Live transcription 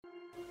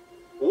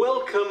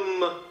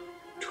Welcome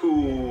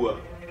to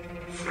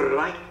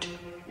Fright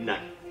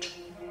Night.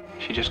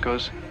 She just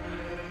goes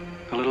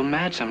a little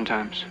mad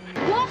sometimes.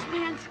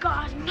 Wolfman's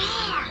got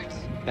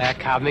nards. They're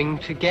coming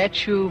to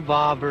get you,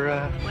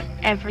 Barbara.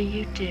 Whatever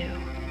you do,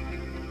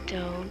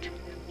 don't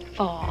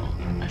fall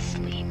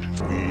asleep.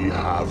 We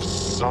have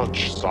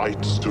such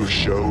sights to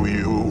show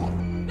you.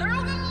 They're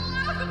all gonna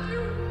laugh at you.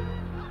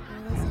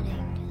 You're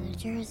listening to the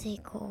Jersey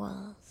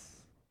Ghouls.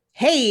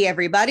 Hey,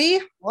 everybody.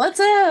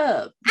 What's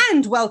up?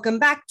 And welcome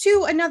back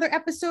to another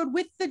episode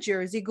with the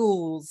Jersey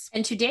Ghouls.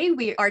 And today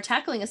we are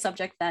tackling a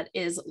subject that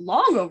is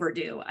long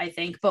overdue, I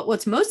think. But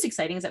what's most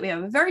exciting is that we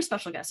have a very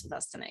special guest with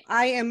us tonight.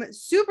 I am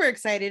super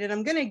excited, and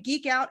I'm going to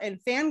geek out and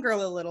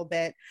fangirl a little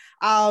bit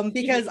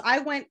because I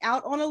went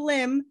out on a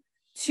limb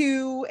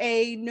to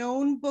a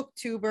known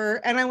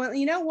booktuber, and I went,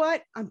 you know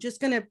what? I'm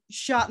just going to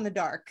shot in the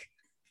dark.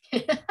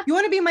 You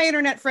want to be my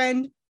internet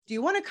friend? Do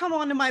you want to come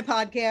on to my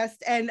podcast?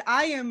 And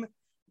I am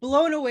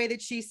blown away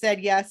that she said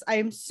yes. I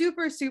am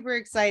super, super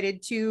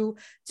excited to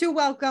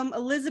welcome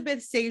Elizabeth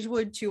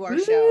Sagewood to our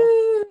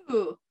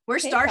show. We're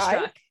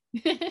starstruck.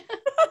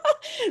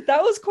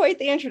 That was quite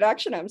the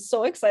introduction. I'm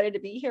so excited to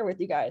be here with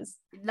you guys.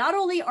 Not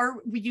only are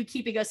you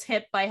keeping us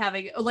hip by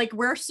having, like,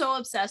 we're so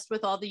obsessed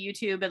with all the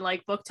YouTube and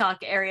like book talk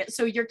area,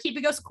 so you're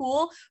keeping us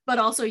cool, but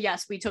also,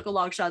 yes, we took a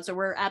long shot, so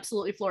we're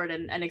absolutely floored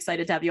and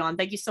excited to have you on.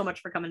 Thank you so much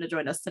for coming to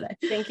join us today.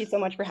 Thank you so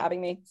much for having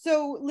me.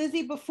 So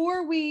Lizzie,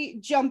 before we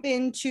jump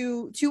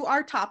into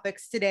our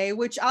topics today,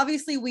 which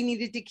obviously we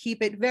needed to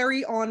keep it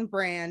very on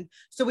brand,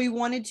 so we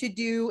wanted to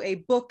do a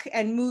book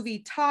and movie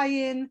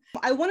tie-in.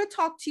 I want to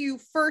talk to you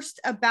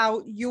first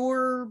about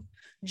your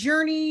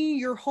journey,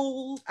 your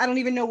whole, I don't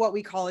even know what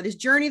we call it. Is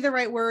journey the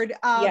right word?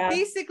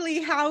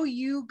 Basically how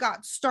you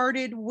got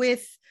started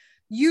with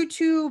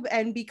YouTube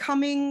and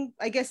becoming,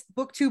 I guess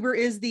booktuber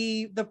is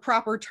the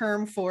proper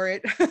term for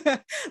it.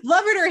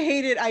 Love it or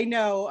hate it, I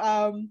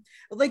know.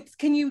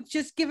 Can you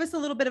just give us a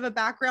little bit of a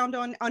background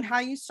on how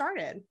you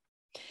started?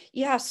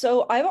 Yeah,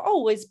 so I've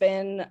always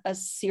been a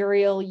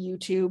serial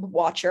YouTube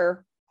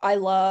watcher. I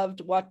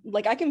loved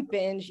I can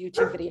binge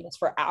YouTube videos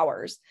for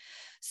hours.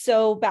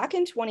 So back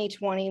in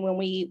 2020, when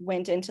we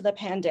went into the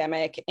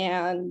pandemic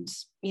and,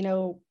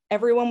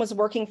 everyone was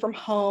working from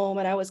home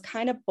and I was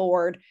kind of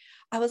bored,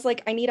 I was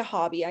like, I need a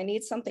hobby. I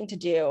need something to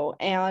do.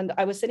 And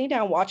I was sitting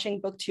down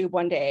watching BookTube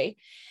one day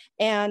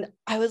and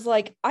I was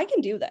like, I can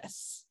do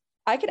this.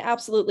 I can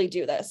absolutely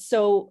do this.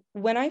 So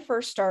when I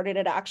first started,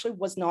 it actually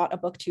was not a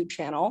BookTube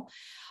channel.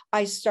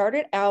 I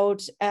started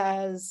out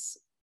as,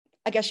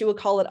 I guess you would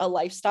call it a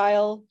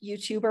lifestyle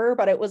YouTuber,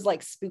 but it was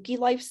like spooky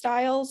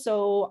lifestyle.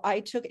 So I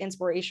took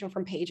inspiration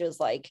from pages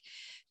like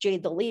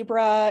Jade the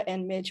Libra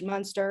and Midge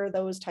Munster,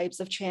 those types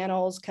of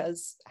channels,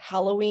 because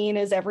Halloween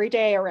is every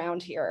day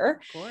around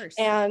here. Of course.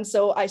 And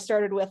so I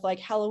started with like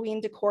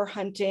Halloween decor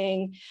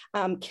hunting,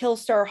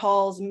 Killstar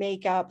hauls,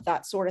 makeup,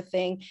 that sort of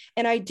thing.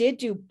 And I did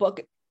do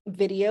book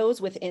videos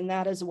within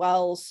that as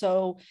well.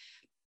 So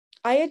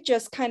I had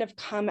just kind of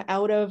come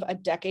out of a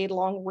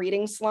decade-long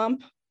reading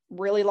slump.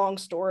 Really long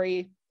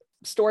story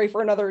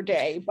for another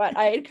day, but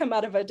I had come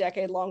out of a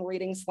decade-long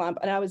reading slump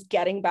and I was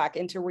getting back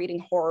into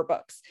reading horror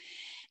books.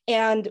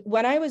 And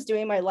when I was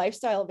doing my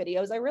lifestyle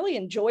videos, I really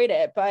enjoyed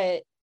it,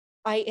 but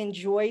I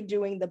enjoyed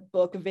doing the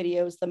book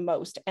videos the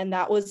most. And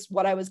that was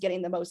what I was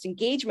getting the most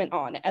engagement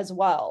on as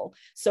well.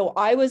 So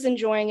I was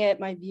enjoying it.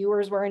 My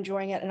viewers were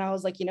enjoying it. And I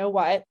was like, you know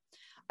what?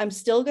 I'm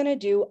still going to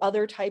do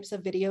other types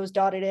of videos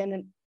dotted in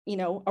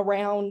and,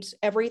 around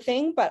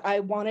everything, but I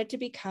wanted to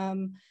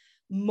become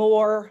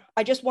more,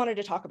 I just wanted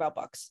to talk about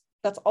books.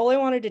 That's all I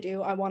wanted to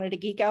do. I wanted to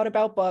geek out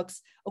about books,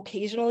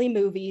 occasionally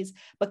movies,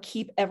 but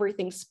keep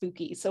everything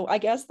spooky. So I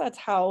guess that's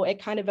how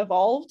it kind of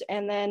evolved.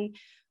 And then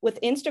with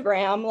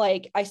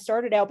Instagram, I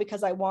started out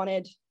because I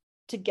wanted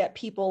to get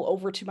people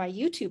over to my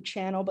YouTube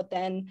channel, but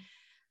then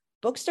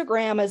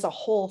Bookstagram is a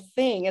whole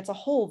thing. It's a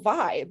whole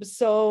vibe.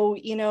 So,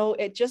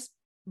 it just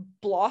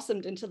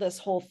blossomed into this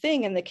whole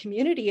thing and the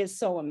community is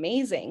so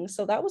amazing.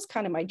 So that was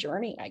kind of my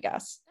journey, I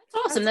guess.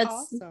 Awesome. That's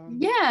awesome.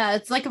 Yeah,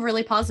 it's like a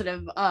really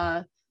positive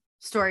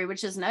story,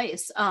 which is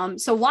nice.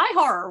 So why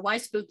horror? Why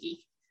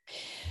spooky?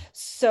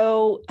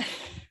 So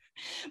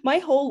my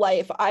whole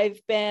life I've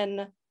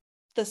been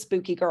the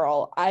spooky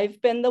girl.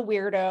 I've been the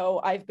weirdo.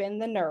 I've been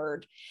the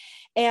nerd.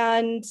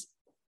 And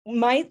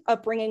my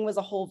upbringing was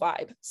a whole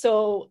vibe.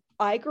 So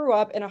I grew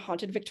up in a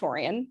haunted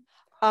Victorian.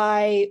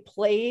 I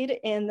played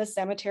in the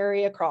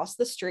cemetery across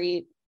the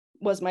street.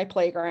 Was my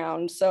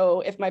playground.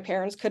 So if my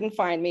parents couldn't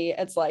find me,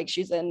 it's like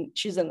she's in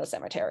the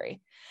cemetery.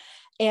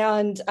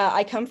 And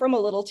I come from a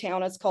little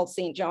town. It's called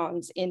St.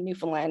 John's in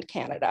Newfoundland,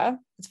 Canada.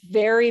 It's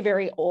very,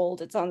 very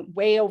old. It's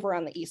way over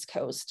on the East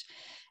Coast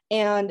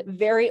and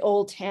very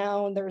old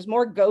town. There's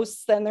more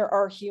ghosts than there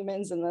are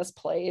humans in this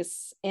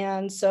place.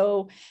 And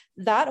so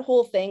that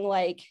whole thing,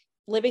 like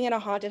living in a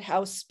haunted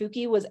house,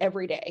 spooky was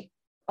every day.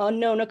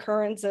 Unknown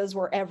occurrences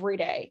were every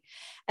day.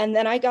 And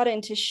then I got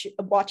into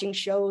watching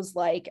shows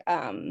like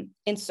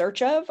In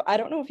Search Of. I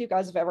don't know if you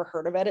guys have ever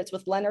heard of it. It's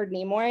with Leonard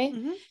Nimoy.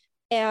 Mm-hmm.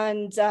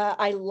 And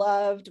I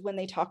loved when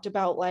they talked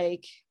about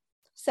like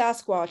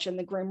Sasquatch and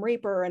the Grim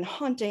Reaper and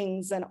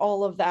hauntings and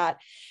all of that.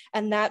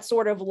 And that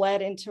sort of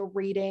led into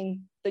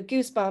reading the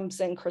Goosebumps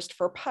and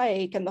Christopher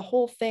Pike and the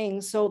whole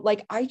thing. So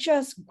like I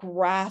just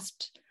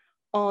grasped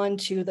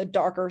onto the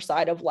darker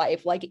side of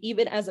life, like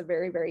even as a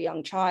very, very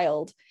young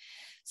child.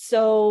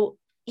 So,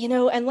 you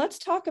know, and let's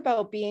talk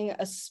about being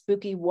a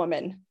spooky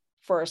woman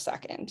for a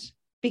second,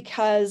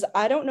 because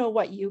I don't know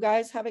what you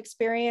guys have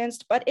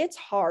experienced, but it's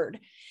hard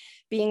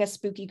being a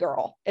spooky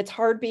girl. It's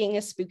hard being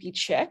a spooky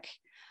chick.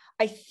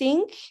 I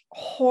think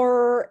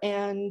horror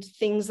and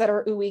things that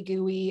are ooey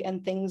gooey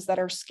and things that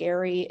are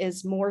scary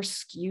is more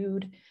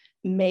skewed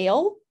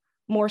male,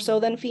 more so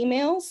than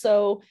female.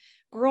 So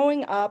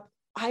growing up,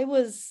 I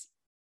was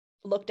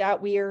looked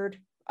at weird.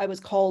 I was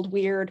called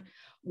weird.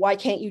 Why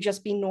can't you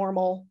just be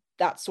normal?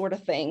 That sort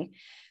of thing.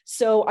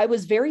 So I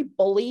was very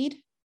bullied.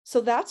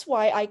 So that's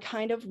why I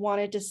kind of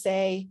wanted to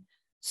say,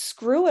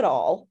 screw it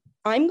all.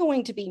 I'm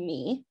going to be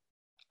me.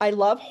 I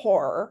love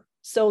horror.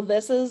 So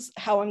this is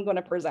how I'm going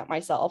to present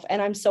myself.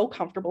 And I'm so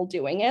comfortable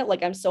doing it.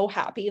 Like, I'm so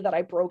happy that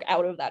I broke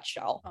out of that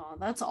shell. Oh,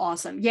 that's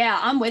awesome. Yeah,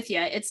 I'm with you.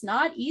 It's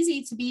not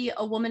easy to be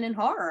a woman in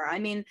horror. I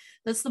mean,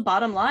 that's the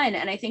bottom line.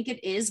 And I think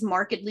it is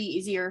markedly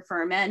easier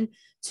for men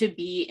to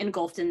be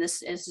engulfed in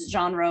this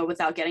genre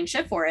without getting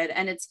shit for it.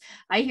 And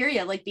I hear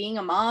you, like being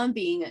a mom,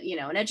 being, you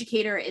know, an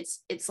educator,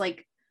 it's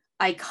like,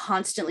 I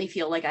constantly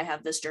feel like I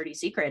have this dirty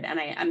secret, and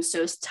I'm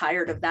so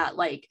tired of that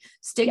like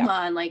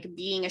stigma and like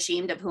being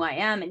ashamed of who I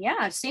am. And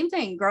yeah, same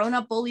thing, growing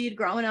up bullied,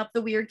 growing up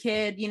the weird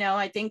kid, you know,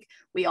 I think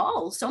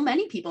so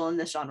many people in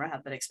this genre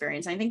have that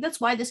experience. I think that's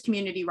why this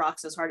community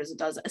rocks as hard as it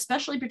does,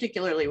 especially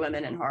particularly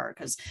women in horror.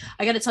 Because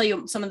I got to tell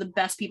you, some of the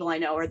best people I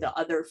know are the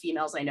other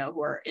females I know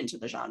who are into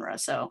the genre.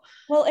 So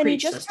well, and you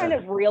just kind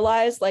of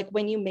realize, like,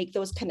 when you make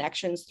those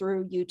connections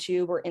through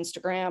YouTube or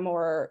Instagram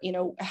or, you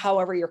know,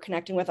 however you're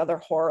connecting with other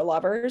horror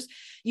lovers,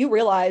 you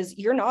realize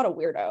you're not a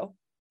weirdo.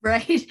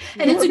 Right.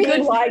 And it's a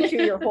good lied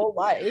to your whole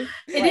life.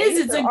 It is.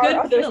 It's a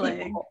good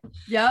feeling.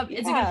 Yep.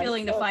 It's a good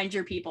feeling to find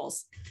your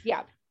peoples.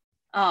 Yeah.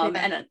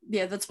 And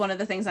yeah, that's one of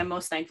the things I'm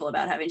most thankful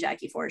about having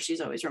Jackie for.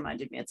 She's always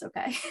reminded me it's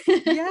okay.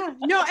 Yeah,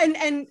 no,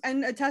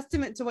 and a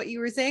testament to what you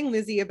were saying,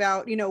 Lizzie,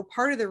 about, you know,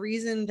 part of the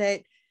reason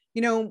that,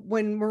 you know,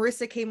 when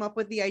Marissa came up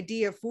with the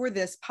idea for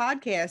this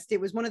podcast,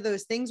 it was one of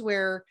those things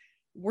where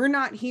we're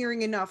not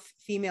hearing enough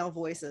female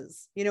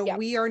voices. You know,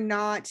 we are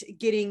not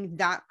getting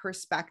that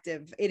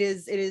perspective. It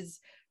is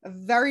a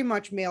very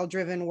much male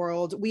driven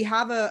world. We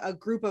have a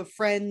group of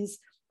friends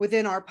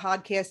within our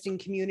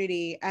podcasting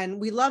community, and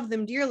we love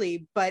them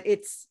dearly, but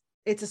it's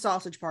a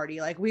sausage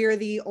party. Like, we are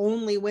the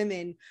only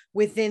women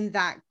within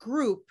that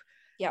group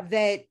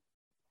that,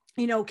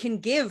 you know, can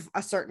give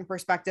a certain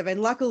perspective. And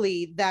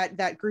luckily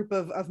that group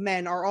of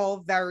men are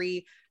all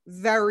very,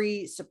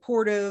 very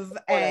supportive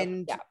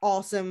and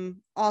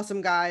awesome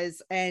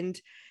guys. And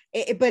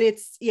but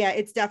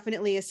it's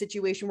definitely a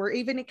situation where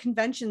even at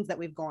conventions that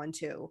we've gone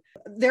to,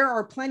 there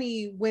are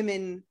plenty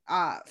women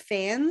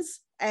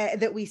fans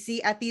that we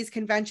see at these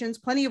conventions,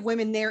 plenty of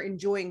women there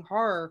enjoying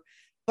horror.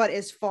 But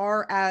as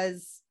far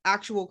as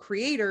actual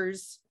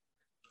creators,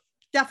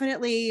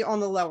 definitely on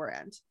the lower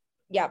end.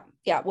 Yeah,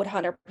 would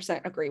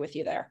 100% agree with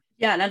you there.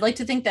 Yeah, and I'd like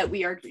to think that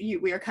we are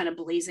kind of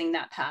blazing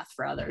that path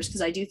for others,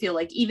 because I do feel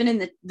like even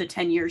in the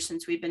 10 years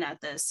since we've been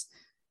at this,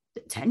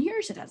 10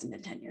 years? It hasn't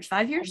been 10 years.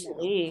 5 years?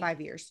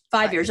 5 years.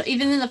 5 years.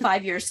 Even in the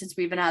 5 years since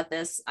we've been at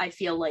this, I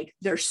feel like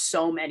there's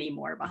so many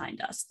more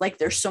behind us. Like,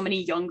 there's so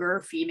many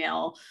younger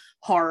female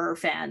horror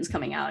fans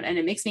coming out, and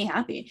it makes me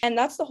happy. And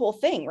that's the whole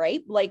thing,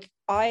 right? Like,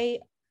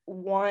 I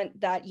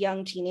want that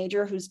young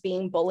teenager who's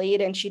being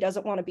bullied and she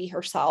doesn't want to be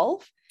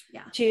herself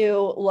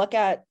to look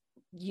at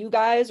you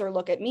guys or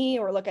look at me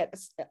or look at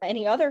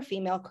any other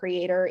female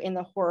creator in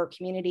the horror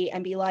community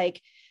and be like,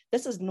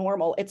 this is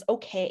normal. It's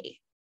okay.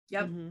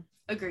 Yep. Mm-hmm.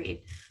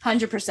 Agreed.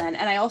 100%. And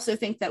I also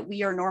think that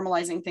we are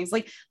normalizing things.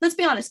 Like, let's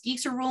be honest,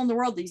 geeks are ruling the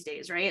world these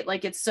days, right?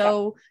 Like, it's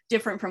so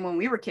different from when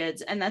we were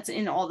kids, and that's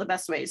in all the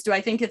best ways. Do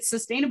I think it's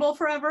sustainable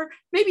forever?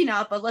 Maybe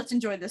not, but let's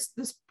enjoy this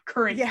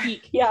current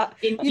peak. Yeah.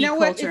 In you know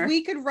culture. What? If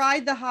we could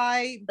ride the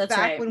high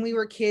when we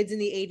were kids in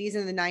the 80s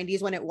and the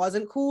 90s when it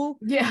wasn't cool,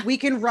 we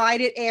can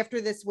ride it after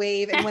this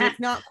wave. And when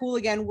it's not cool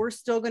again, we're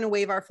still going to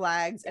wave our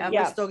flags and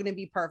we're still going to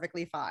be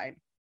perfectly fine.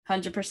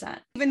 100%.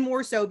 Even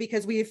more so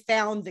because we have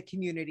found the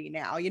community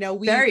now, you know.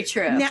 Very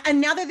true. And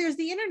now that there's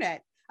the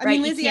internet. I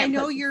mean, Lizzie, I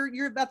know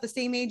you're about the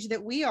same age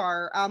that we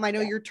are. I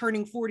know you're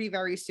turning 40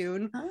 very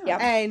soon.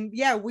 And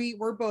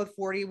we're both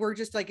 40. We're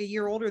just like a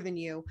year older than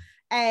you.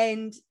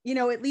 And, you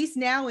know, at least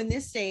now in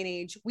this day and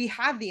age, we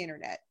have the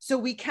internet. So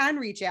we can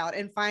reach out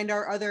and find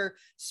our other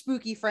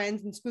spooky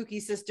friends and spooky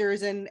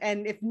sisters. And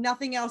if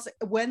nothing else,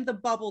 when the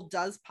bubble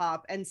does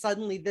pop and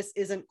suddenly this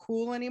isn't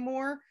cool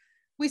anymore,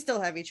 we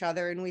still have each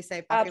other and we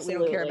say, fuck it, we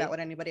don't care about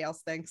what anybody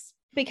else thinks.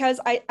 Because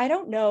I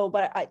don't know,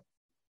 but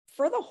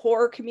for the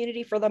horror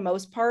community, for the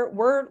most part,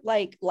 we're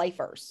like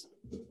lifers.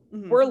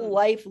 Mm-hmm. We're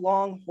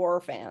lifelong horror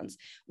fans.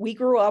 We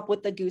grew up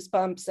with the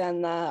Goosebumps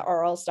and the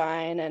R.L.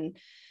 Stine and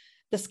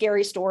the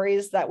scary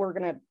stories that we're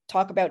going to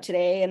talk about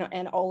today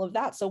and all of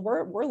that. So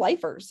we're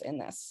lifers in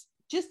this.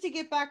 just to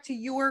get back to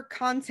your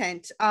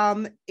content,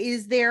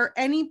 is there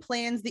any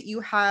plans that you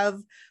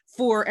have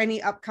for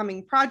any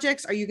upcoming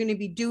projects? Are you going to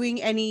be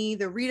doing any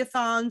the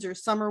readathons or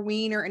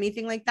Summerween or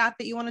anything like that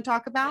you want to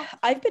talk about?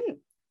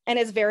 And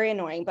it's very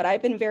annoying, but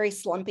I've been very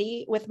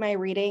slumpy with my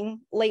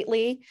reading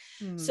lately.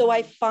 So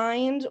I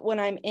find when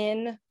I'm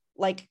in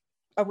like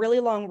a really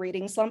long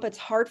reading slump, it's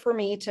hard for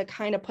me to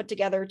kind of put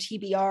together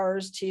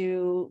TBRs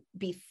to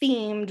be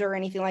themed or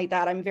anything like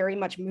that. I'm very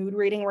much mood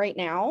reading right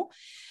now.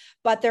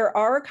 But there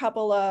are a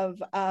couple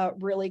of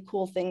really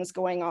cool things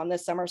going on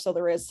this summer. So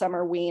there is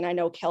Summerween. I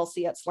know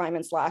Kelsey at Slime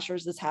and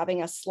Slashers is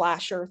having a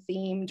slasher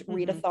themed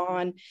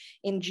readathon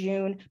in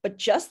June. But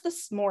just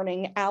this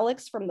morning,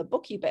 Alex from the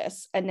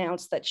Bookubus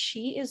announced that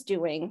she is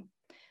doing,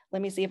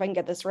 let me see if I can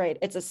get this right.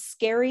 It's a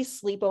scary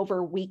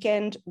sleepover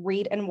weekend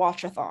read and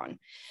watch-a-thon.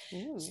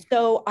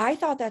 So I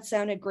thought that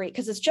sounded great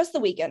because it's just the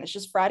weekend. It's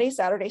just Friday,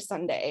 Saturday,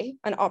 Sunday,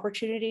 an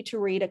opportunity to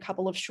read a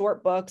couple of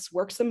short books,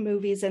 work some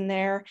movies in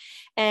there.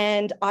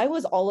 And I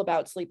was all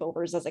about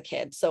sleepovers as a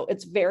kid. So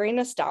it's very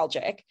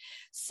nostalgic.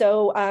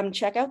 So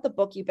check out the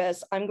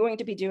Bookubus. I'm going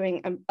to be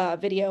doing a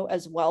video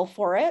as well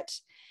for it.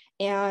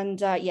 And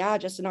yeah,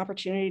 just an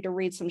opportunity to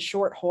read some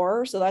short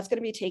horror. So that's going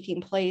to be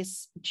taking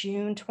place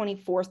June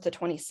 24th to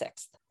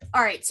 26th.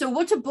 All right. So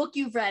what's a book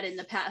you've read in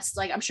the past?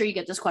 Like, I'm sure you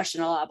get this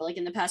question a lot, but like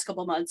in the past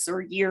couple months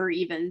or year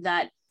even,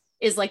 that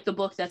is like the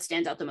book that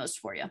stands out the most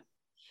for you?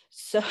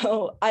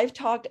 So I've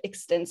talked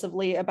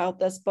extensively about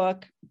this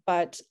book,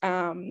 but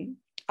I'm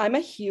a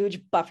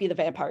huge Buffy the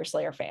Vampire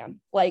Slayer fan,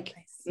 like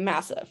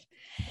massive.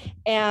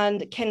 And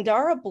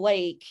Kendara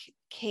Blake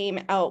came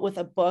out with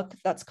a book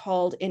that's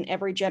called In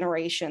Every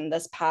Generation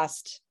this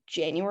past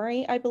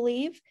January, I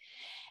believe.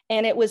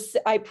 And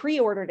I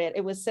pre-ordered it.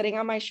 It was sitting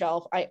on my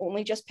shelf. I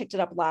only just picked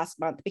it up last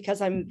month because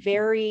I'm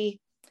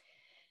very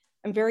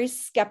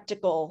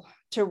skeptical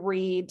to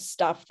read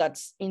stuff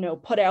that's,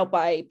 put out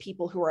by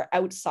people who are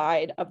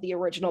outside of the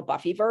original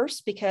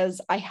Buffyverse,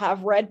 because I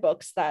have read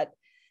books that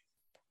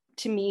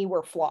to me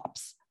were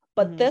flops.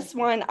 But this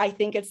one, I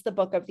think it's the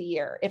book of the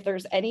year. If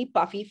there's any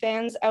Buffy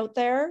fans out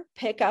there,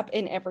 pick up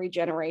In Every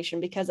Generation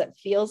because it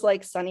feels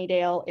like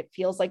Sunnydale. It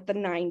feels like the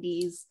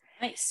 90s.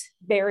 Nice.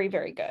 Very,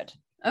 very good.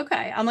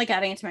 Okay. I'm like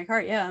adding it to my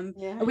cart. Yeah.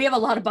 We have a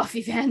lot of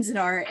Buffy fans in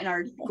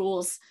our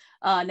Ghouls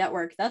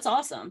network. That's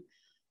awesome.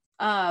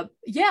 I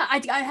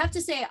have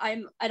to say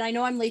and I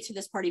know I'm late to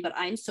this party, but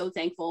I'm so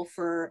thankful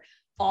for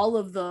all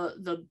of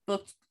the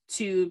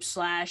booktube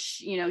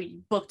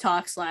 / book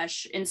talk /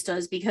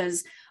 instas,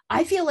 because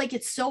I feel like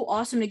it's so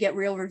awesome to get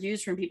real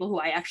reviews from people who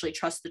I actually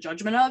trust the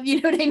judgment of, you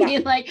know what I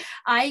mean? Like,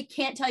 I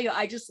can't tell you,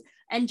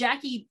 and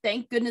Jackie,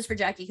 thank goodness for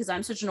Jackie, because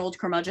I'm such an old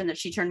curmudgeon that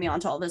she turned me on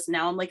to all this.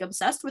 Now I'm like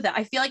obsessed with it.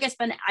 I feel like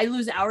I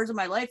lose hours of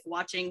my life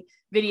watching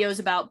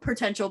videos about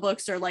potential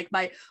books, or like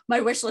my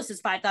wish list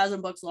is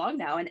 5,000 books long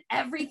now, and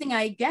everything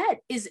I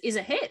get is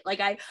a hit.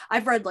 Like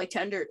I've read like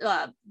Tenders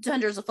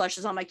of Flesh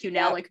is on my queue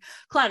now, like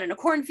Cloud in a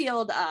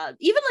Cornfield,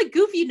 even like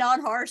goofy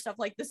non-horror stuff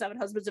like The Seven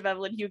Husbands of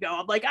Evelyn Hugo.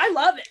 I'm like, I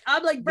love it.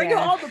 I'm like, bring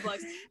all the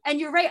books. And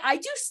you're right, I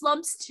do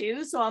slumps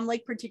too, so I'm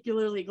like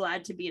particularly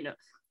glad to be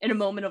in a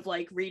moment of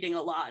like reading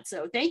a lot.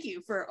 So thank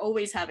you for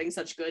always having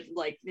such good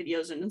like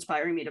videos and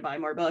inspiring me to buy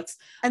more books.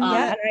 And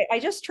I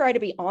just try to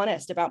be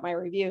honest about my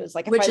reviews.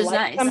 Like, if which I is like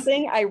nice.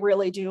 Something, I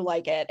really do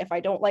like it. If I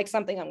don't like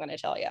something, I'm going to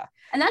tell you.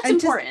 And that's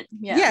important.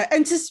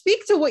 And to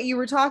speak to what you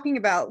were talking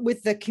about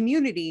with the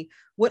community,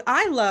 what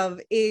I love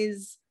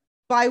is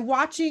by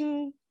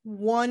watching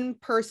one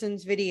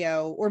person's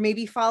video or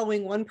maybe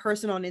following one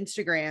person on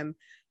Instagram,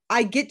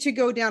 I get to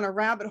go down a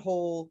rabbit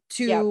hole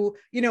to,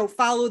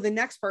 follow the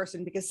next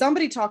person because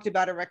somebody talked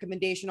about a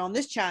recommendation on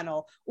this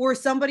channel, or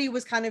somebody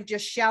was kind of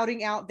just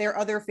shouting out their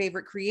other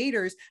favorite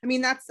creators. I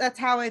mean, that's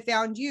how I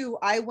found you.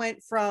 I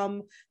went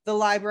from the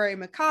Library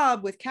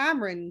Macabre with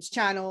Cameron's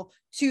channel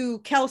to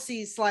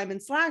Kelsey's Slime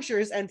and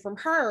Slashers, and from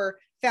her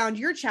found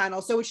your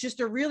channel. So it's just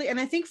and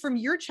I think from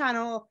your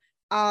channel,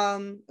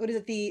 what is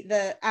it?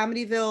 The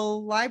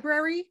Amityville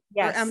Library?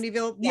 Yes. Or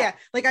Amityville. Yeah.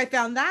 Like I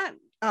found that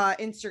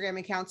Instagram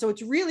account. So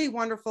it's really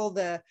wonderful,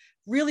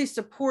 really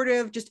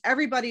supportive, just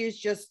everybody is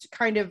just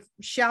kind of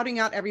shouting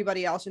out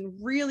everybody else, and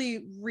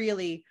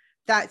really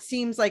that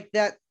seems like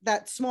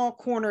that small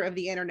corner of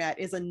the internet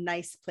is a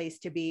nice place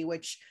to be,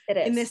 which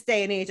in this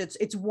day and age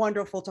it's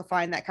wonderful to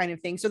find that kind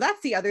of thing. So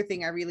that's the other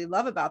thing I really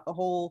love about the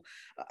whole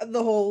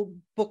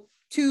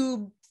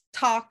booktube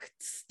talk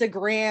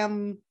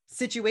Instagram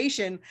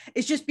situation,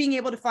 is just being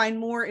able to find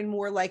more and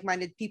more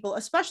like-minded people,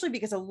 especially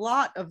because a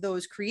lot of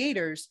those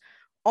creators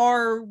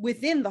are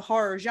within the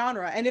horror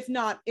genre. And if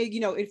not,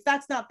 if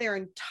that's not their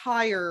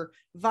entire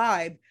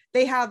vibe,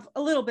 they have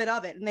a little bit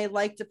of it and they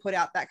like to put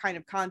out that kind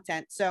of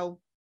content. So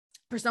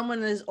for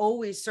someone that is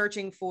always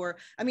searching for,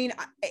 I mean,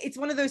 it's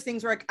one of those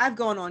things where I've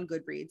gone on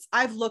Goodreads,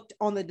 I've looked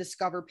on the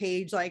Discover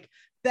page, like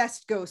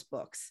best ghost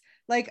books.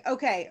 Like,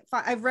 okay,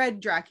 I've read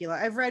Dracula,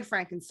 I've read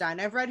Frankenstein,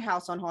 I've read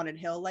House on Haunted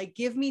Hill. Like,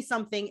 give me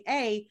something,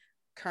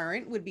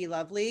 current would be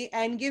lovely,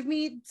 and give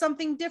me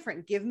something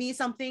different. Give me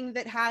something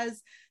that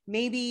has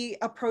maybe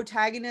a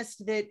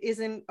protagonist that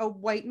isn't a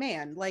white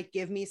man. Like,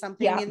 give me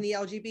something in the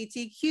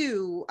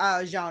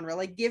LGBTQ genre.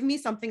 Like, give me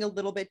something a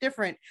little bit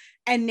different.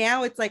 And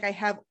now it's like I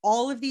have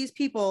all of these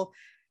people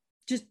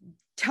just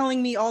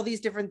telling me all these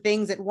different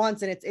things at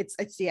once, and it's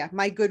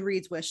my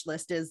Goodreads wish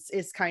list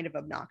is kind of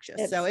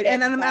obnoxious.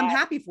 And I'm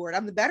happy for it.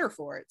 I'm the better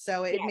for it.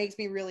 So it makes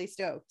me really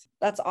stoked.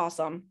 That's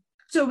awesome.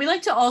 So we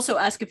like to also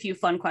ask a few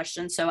fun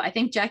questions. So I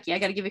think, Jackie, I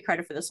got to give you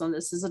credit for this one.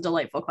 This is a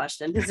delightful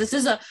question because this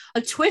is a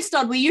twist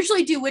on, we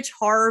usually do which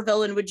horror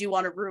villain would you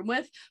want to room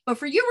with, but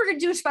for you, we're going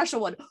to do a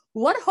special one.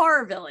 What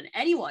horror villain,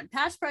 anyone,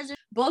 past, present,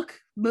 book,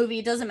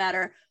 movie, doesn't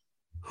matter,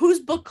 whose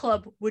book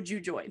club would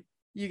you join?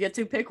 You get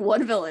to pick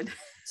one villain.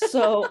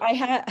 So I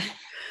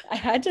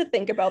had to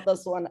think about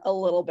this one a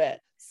little bit.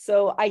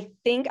 So I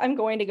think I'm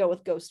going to go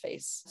with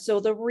Ghostface. So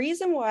the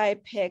reason why I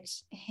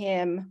picked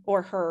him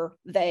or her,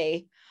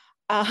 they,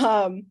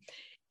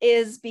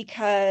 is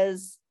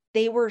because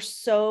they were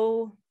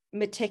so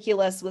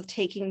meticulous with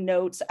taking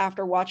notes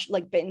after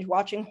binge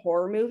watching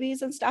horror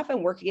movies and stuff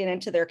and working it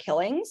into their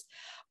killings.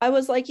 I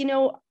was like,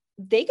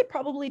 they could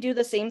probably do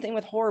the same thing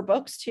with horror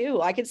books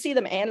too. I could see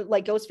them, and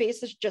like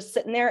Ghostface is just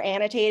sitting there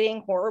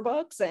annotating horror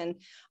books and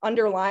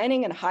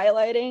underlining and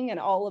highlighting and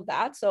all of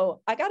that.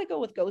 So I got to go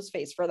with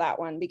Ghostface for that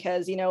one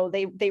because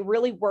they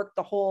really worked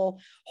the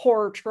whole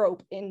horror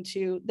trope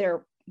into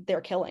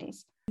their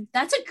killings.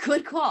 That's a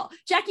good call.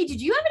 Jackie, did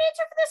you have an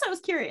answer for this? I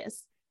was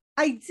curious.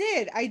 I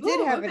did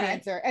have an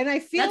answer, and I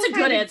feel that's a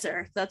good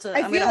answer.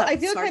 I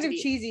feel kind of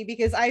cheesy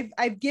because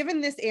I've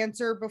given this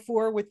answer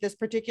before with this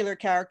particular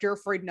character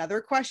for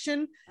another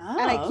question, and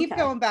I keep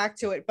going back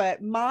to it.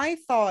 But my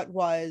thought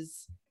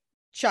was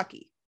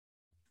Chucky,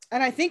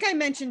 and I think I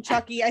mentioned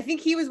Chucky. I think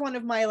he was one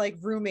of my like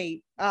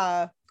roommate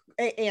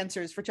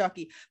answers for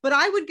Chucky, but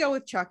I would go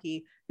with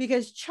Chucky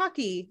because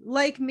Chucky,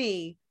 like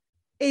me,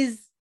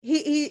 is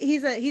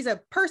he's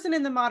a person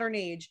in the modern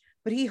age,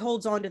 but he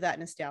holds on to that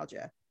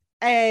nostalgia.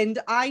 And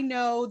I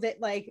know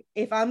that, like,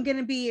 if I'm going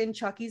to be in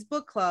Chucky's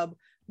book club,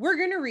 we're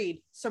going to read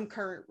some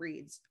current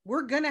reads.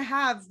 We're going to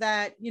have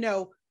that,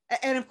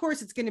 and of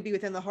course it's going to be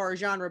within the horror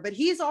genre, but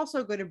he's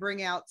also going to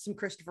bring out some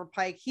Christopher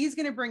Pike. He's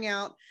going to bring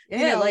out,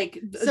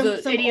 like some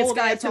Idiot's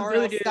Guide to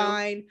Voodoo.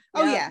 Stein.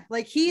 Oh yeah.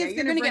 Like he is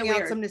going to bring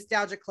out some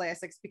nostalgia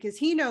classics because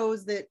he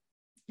knows that,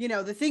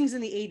 the things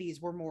in the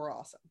 80s were more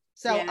awesome.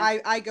 So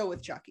I go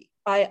with Chucky.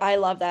 I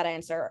love that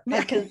answer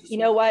because you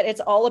know what? It's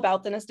all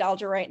about the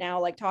nostalgia right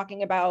now. Like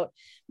talking about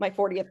my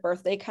 40th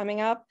birthday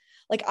coming up.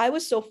 Like I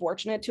was so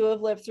fortunate to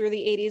have lived through the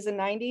 80s and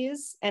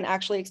 90s and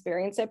actually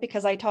experience it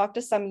because I talked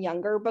to some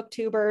younger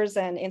booktubers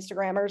and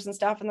Instagrammers and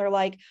stuff. And they're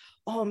like,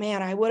 oh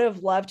man, I would have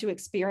loved to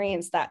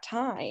experience that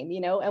time,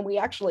 and we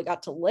actually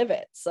got to live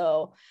it.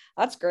 So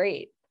that's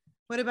great.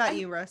 What about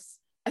you, Russ?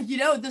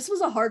 This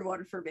was a hard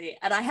one for me.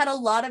 And I had a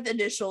lot of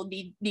initial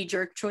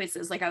knee-jerk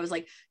choices. Like I was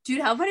like, dude,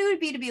 how funny would it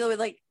be to be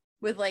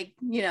with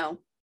the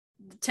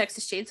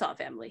Texas Chainsaw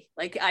Family?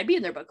 Like I'd be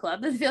in their book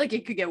club. I feel like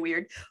it could get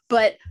weird.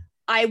 But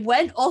I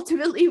went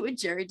ultimately with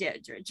Jerry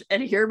Dandridge,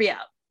 and hear me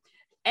out.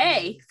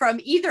 From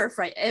either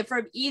Fright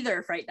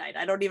Night,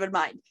 I don't even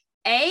mind.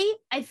 I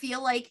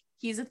feel like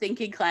he's a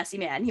thinking, classy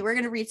man. We're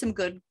gonna read some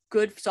good,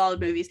 solid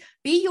movies.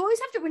 B, you always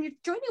have to, when you're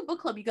joining a book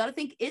club, you got to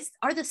think: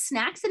 are the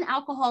snacks and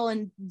alcohol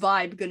and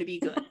vibe gonna be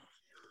good?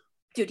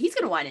 Dude, he's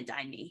gonna wine and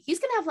dine me. He's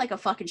gonna have like a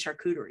fucking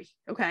charcuterie,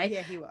 okay?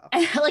 Yeah, he will.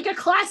 And like a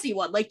classy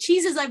one, like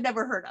cheeses I've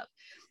never heard of.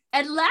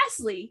 And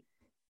lastly,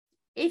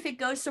 if it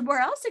goes somewhere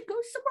else, it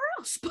goes somewhere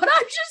else. But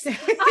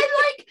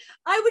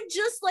I would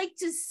just like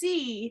to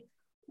see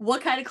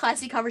what kind of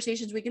classy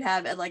conversations we could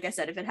have. And like I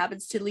said, if it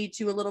happens to lead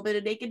to a little bit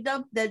of naked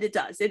dump, then it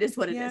does. It is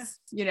what it is,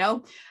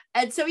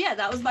 And so,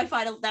 that was my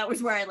final, that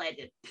was where I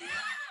landed.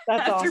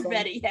 That's after awesome.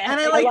 Betty. And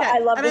I like that. I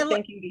love the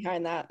thinking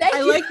behind that.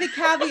 I like the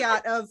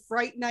caveat of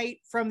Fright Night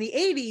from the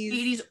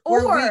 80s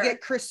or where we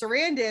get Chris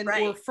Sarandon,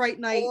 or Fright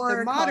Night, or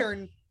the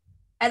modern.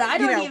 And I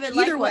don't even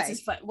like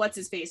what's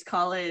his face,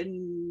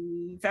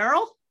 Colin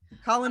Farrell.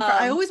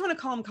 I always want to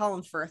call him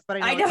Colin Firth,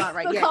 but I know it's not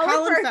right. Yeah,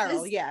 Colin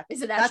Farrell.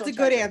 That's a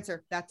good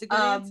answer. That's a good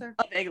answer.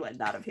 Of England,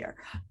 not of here.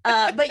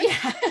 But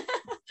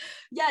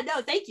yeah,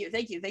 no, thank you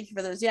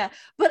for those. Yeah,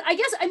 but I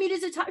guess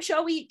is it time?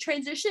 Shall we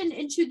transition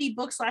into the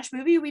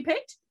book/movie we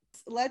picked?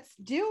 Let's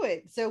do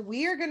it. So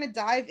we are going to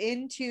dive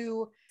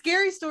into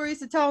scary stories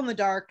to tell in the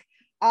dark.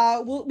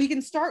 We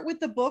can start with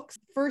the books.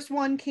 First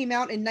one came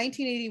out in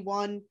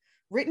 1981,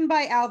 written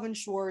by Alvin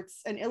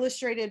Schwartz and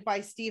illustrated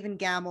by Stephen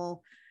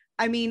Gammell.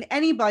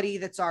 Anybody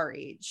that's our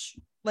age,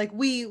 like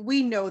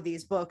we know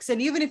these books,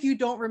 and even if you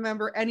don't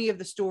remember any of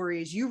the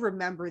stories, you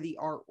remember the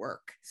artwork.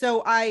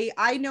 So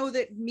I know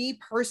that me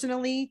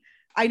personally,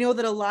 I know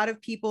that a lot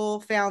of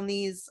people found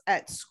these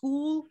at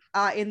school,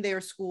 in their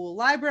school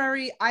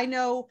library.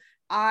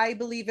 I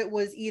believe it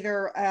was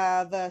either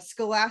the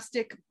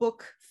Scholastic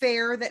Book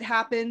Fair that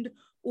happened,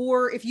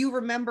 or if you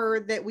remember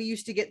that we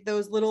used to get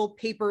those little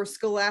paper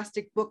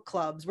Scholastic book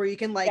clubs where you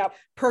can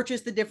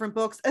purchase the different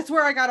books. That's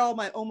where I got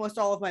almost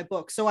all of my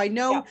books. So I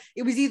know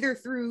it was either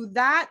through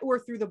that or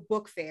through the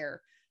book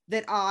fair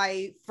that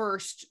I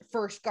first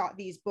got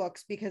these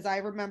books, because I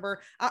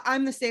remember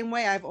I'm the same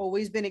way. I've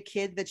always been a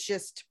kid that's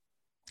just,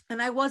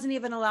 and I wasn't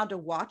even allowed to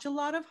watch a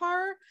lot of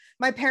horror.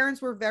 My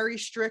parents were very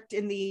strict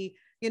in the,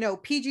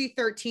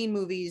 PG-13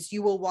 movies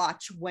you will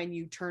watch when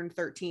you turn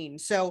 13.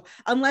 So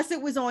unless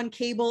it was on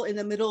cable in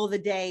the middle of the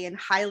day and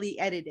highly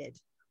edited,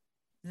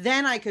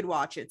 then I could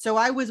watch it. So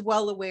I was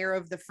well aware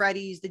of the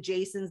Freddys, the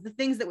Jasons, the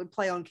things that would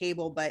play on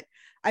cable, but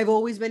I've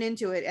always been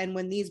into it. And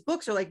when these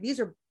books are like,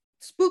 these are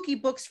spooky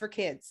books for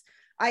kids,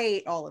 I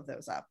ate all of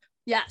those up.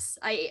 Yes,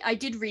 I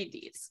did read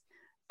these.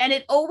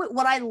 And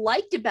what I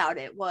liked about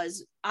it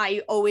was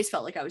I always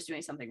felt like I was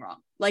doing something wrong.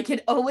 Like,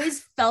 it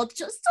always felt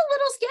just a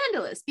little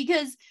scandalous,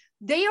 because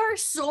they are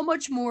so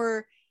much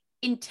more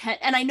intent,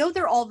 and I know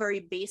they're all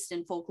very based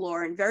in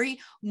folklore and very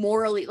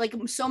morally, like,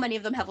 so many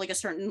of them have like a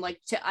certain,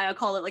 like, I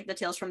call it like the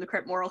Tales from the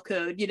Crypt moral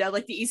code,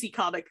 like the EC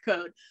comic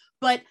code.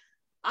 But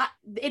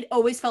it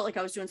always felt like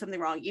I was doing something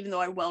wrong, even though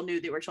I well knew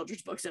they were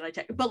children's books. And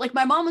but like,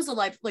 my mom was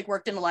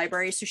worked in a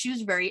library, so she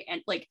was very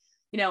like,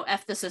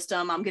 F the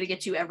system, I'm gonna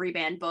get you every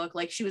banned book.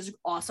 Like, she was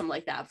awesome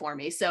like that for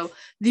me. So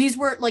these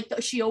were like,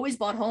 she always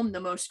brought home the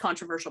most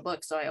controversial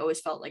books, so I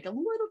always felt like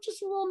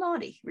just a little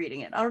naughty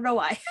reading it. I don't know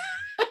why.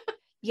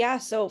 Yeah,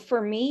 so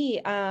for me,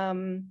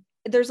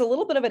 there's a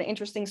little bit of an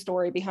interesting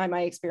story behind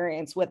my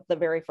experience with the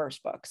very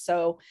first book.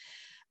 So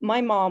my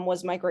mom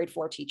was my grade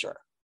 4 teacher,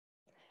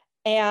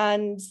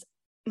 and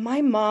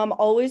my mom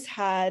always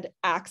had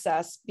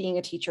access, being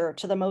a teacher,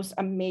 to the most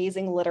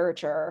amazing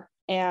literature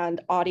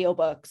and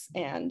audiobooks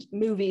and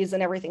movies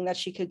and everything that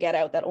she could get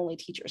out that only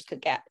teachers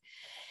could get.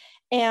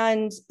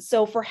 And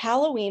so for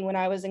Halloween, when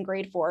I was in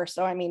grade 4,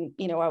 so I mean,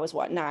 I was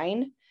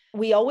 9,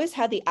 we always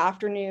had the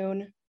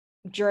afternoon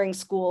during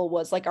school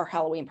was like our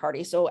Halloween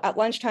party. So at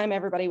lunchtime,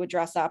 everybody would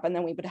dress up, and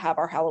then we would have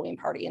our Halloween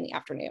party in the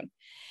afternoon.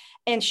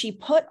 And she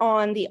put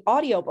on the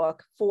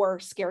audiobook for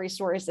Scary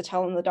Stories to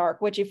Tell in the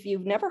Dark, which, if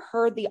you've never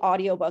heard the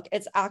audiobook,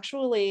 it's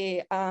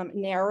actually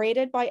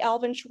narrated by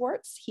Alvin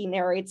Schwartz. He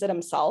narrates it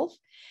himself,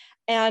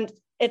 and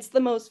it's the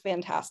most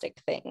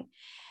fantastic thing.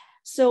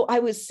 So I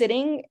was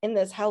sitting in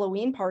this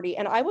Halloween party,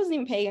 and I wasn't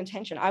even paying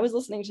attention. I was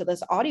listening to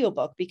this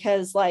audiobook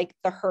because, like,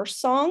 the Hearst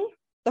song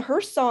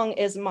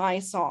is my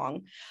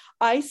song.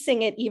 I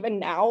sing it even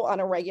now on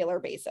a regular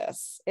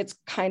basis. It's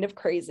kind of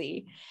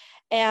crazy.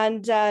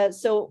 And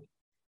so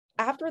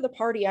after the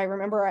party, I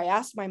remember I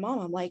asked my mom,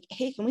 I'm like,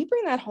 hey, can we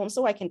bring that home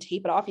so I can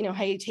tape it off?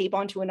 How you tape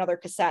onto another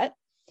cassette.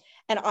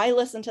 And I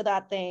listened to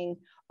that thing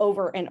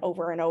over and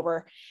over and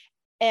over.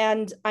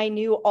 And I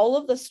knew all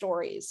of the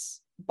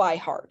stories by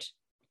heart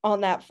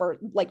on that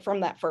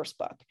from that first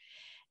book.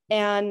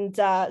 And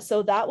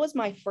so that was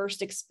my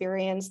first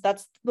experience.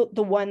 That's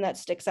the one that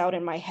sticks out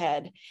in my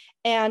head.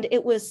 And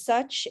it was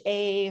such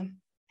a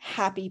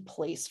happy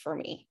place for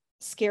me.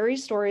 Scary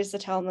Stories to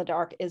Tell in the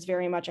Dark is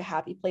very much a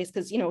happy place,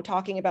 because,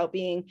 talking about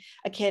being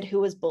a kid who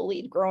was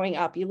bullied growing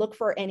up, you look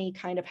for any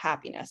kind of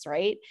happiness,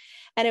 right?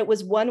 And it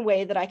was one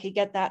way that I could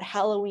get that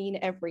Halloween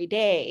every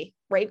day,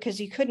 right? Because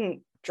you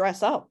couldn't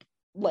dress up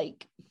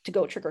like to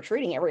go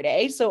trick-or-treating every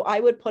day. So I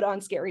would put on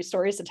Scary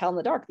Stories to Tell in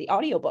the Dark, the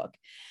audiobook.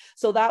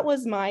 So that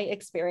was my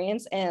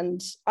experience,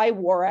 and I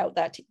wore out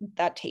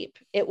that tape.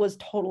 It was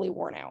totally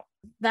worn out.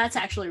 That's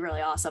actually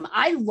really awesome.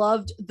 I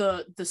loved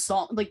the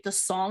song, like the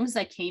songs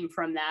that came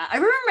from that. I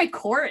remember my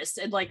chorus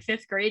in like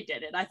 5th grade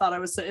did it. I thought it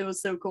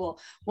was so cool.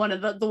 One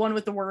of the one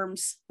with the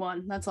worms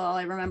one. That's all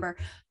I remember.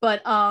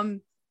 But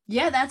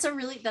yeah, that's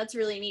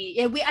really neat.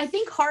 Yeah, I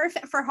think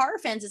for horror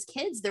fans as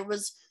kids, it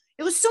was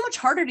so much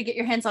harder to get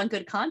your hands on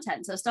good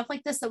content. So stuff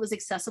like this that was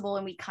accessible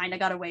and we kind of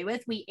got away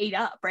with, we ate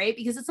up, right?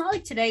 Because it's not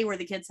like today where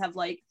the kids have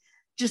like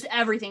just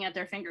everything at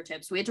their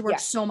fingertips. We had to work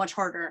so much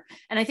harder.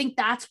 And I think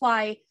that's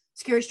why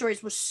Scary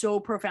Stories was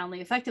so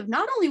profoundly effective.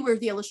 Not only were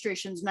the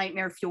illustrations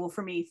nightmare fuel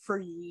for me for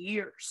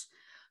years,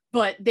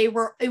 but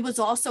it was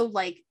also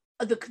like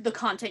the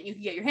content you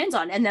could get your hands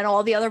on. And then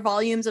all the other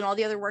volumes and all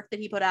the other work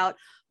that he put out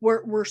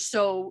were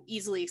so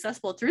easily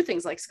accessible through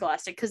things like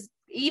Scholastic. Because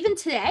even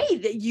today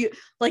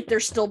that they're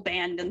still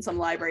banned in some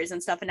libraries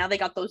and stuff. And now they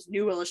got those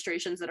new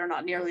illustrations that are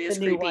not nearly as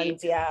creepy.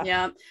 Ones, yeah.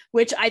 Yeah.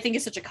 Which I think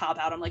is such a cop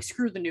out. I'm like,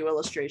 screw the new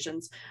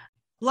illustrations.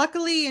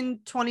 Luckily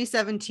in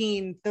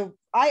 2017,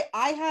 I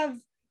have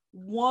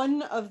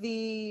one of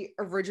the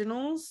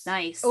originals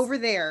over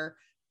there,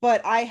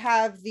 but I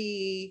have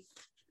the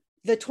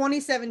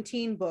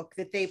 2017 book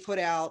that they put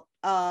out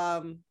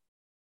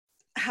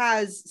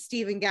has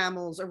Stephen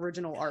Gammell's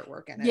original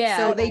artwork in it. Yeah,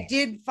 so they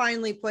did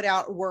finally put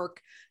out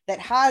work that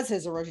has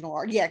his original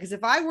art. Yeah, because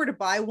if I were to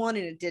buy one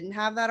and it didn't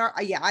have that art,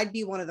 I'd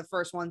be one of the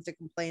first ones to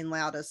complain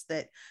loudest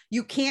that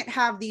you can't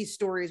have these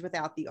stories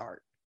without the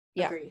art.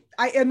 Yeah. Agreed.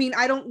 I mean,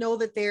 I don't know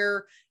that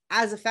they're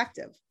as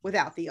effective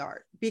without the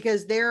art,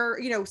 because they're,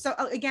 so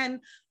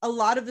again, a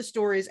lot of the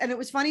stories, and it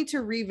was funny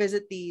to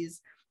revisit these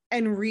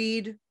and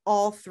read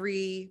all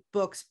 3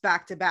 books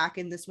back to back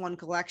in this one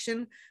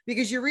collection,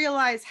 because you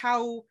realize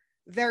how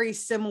very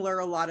similar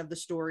a lot of the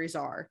stories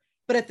are.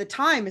 But at the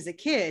time as a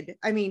kid,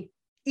 I mean,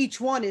 each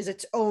one is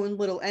its own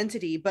little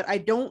entity, but I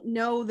don't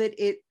know that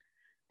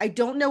I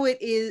don't know if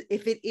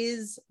it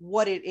is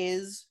what it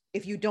is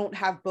if you don't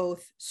have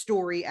both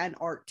story and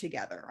art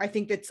together. I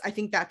think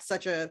that's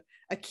such a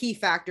key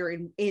factor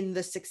in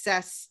the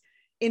success,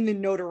 in the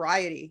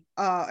notoriety,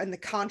 and the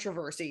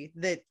controversy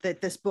that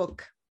this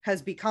book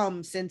has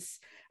become since,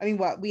 I mean,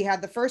 we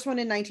had the first one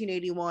in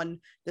 1981,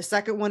 the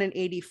second one in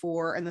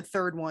 84, and the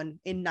third one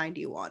in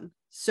 91.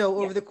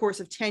 So over the course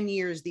of 10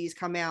 years, these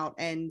come out,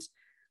 and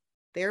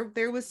there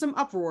was some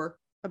uproar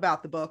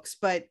about the books.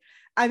 But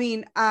I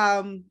mean,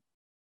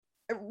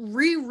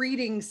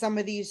 rereading some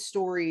of these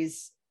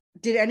stories,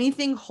 did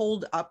anything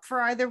hold up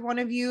for either one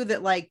of you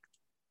that like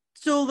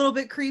still a little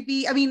bit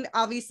creepy? I mean,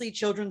 obviously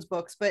children's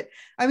books, but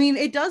I mean,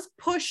 it does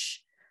push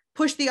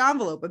the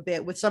envelope a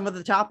bit with some of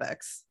the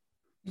topics.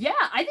 Yeah,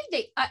 I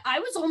think I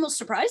was almost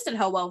surprised at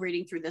how well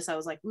reading through this, I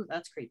was like, ooh,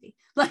 that's creepy.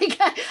 Like,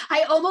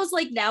 I almost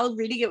like now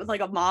reading it with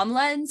like a mom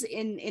lens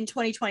in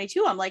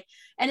 2022. I'm like,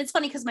 and it's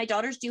funny because my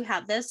daughters do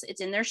have this. It's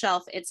in their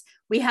shelf.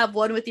 We have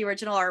one with the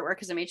original artwork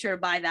because I made sure to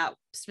buy that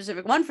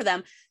specific one for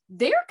them.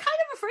 They're kind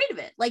of afraid of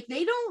it. Like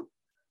they don't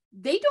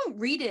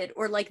read it,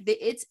 or like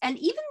and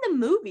even the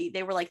movie,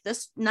 they were like,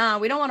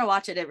 we don't want to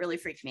watch it. It really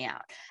freaked me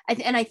out.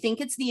 And I think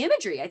it's the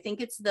imagery. I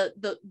think it's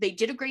they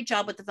did a great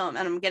job with the film,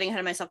 and I'm getting ahead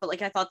of myself, but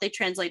like, I thought they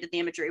translated the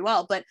imagery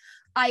well, but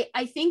I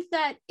think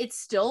that it's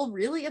still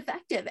really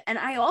effective. And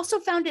I also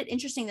found it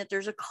interesting that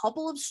there's a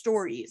couple of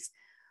stories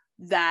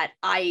that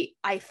I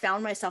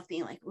found myself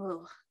being like,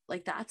 oh,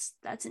 like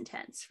that's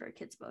intense for a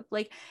kid's book.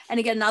 Like, and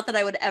again, not that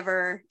I would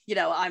ever,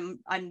 I'm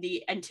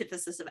the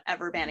antithesis of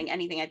ever banning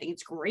anything. I think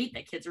it's great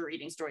that kids are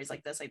reading stories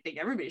like this. I think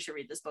everybody should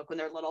read this book when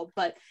they're little,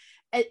 but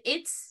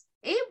it's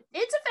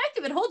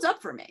effective. It holds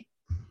up for me.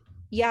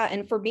 Yeah.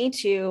 And for me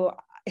too,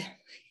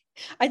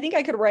 I think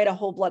I could write a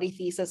whole bloody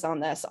thesis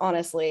on this,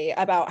 honestly,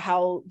 about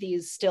how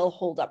these still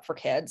hold up for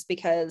kids,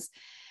 because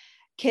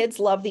kids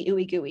love the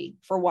ooey gooey,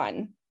 for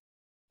one,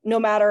 no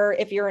matter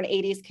if you're an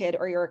 80s kid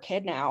or you're a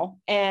kid now.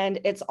 And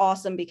it's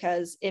awesome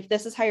because if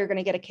this is how you're going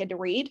to get a kid to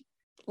read,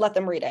 let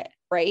them read it,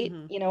 right?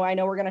 Mm-hmm. I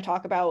know we're going to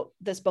talk about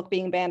this book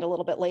being banned a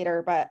little bit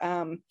later, but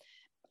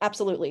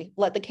absolutely,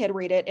 let the kid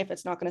read it. If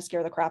it's not going to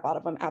scare the crap out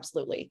of them,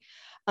 absolutely.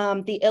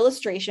 The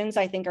illustrations,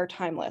 I think, are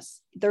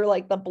timeless. They're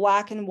like the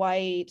black and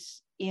white,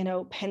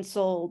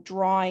 pencil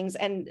drawings.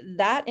 And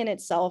that in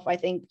itself, I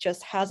think,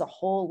 just has a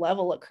whole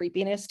level of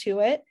creepiness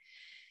to it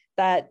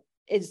that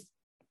is,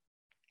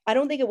 I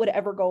don't think it would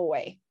ever go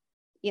away.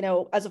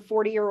 As a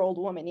 40-year-old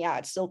woman, yeah,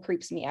 it still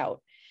creeps me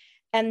out.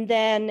 And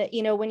then,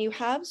 when you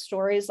have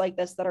stories like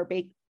this that are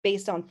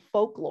based on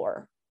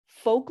folklore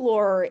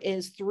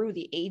is through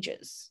the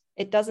ages.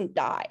 It doesn't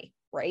die,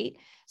 right?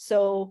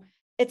 So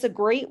it's a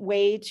great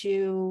way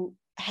to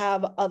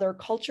have other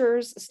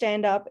cultures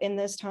stand up in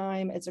this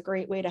time. It's a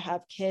great way to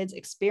have kids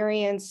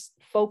experience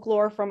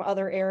folklore from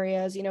other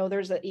areas.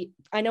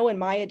 I know in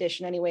my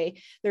edition anyway,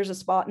 there's a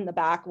spot in the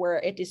back where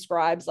it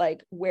describes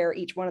like where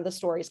each one of the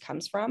stories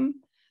comes from,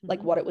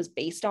 like what it was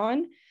based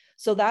on.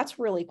 So that's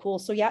really cool.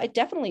 So yeah, it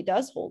definitely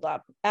does hold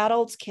up.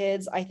 Adults,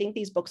 kids, I think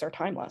these books are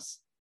timeless.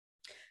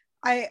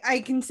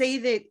 I can say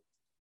that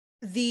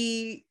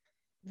the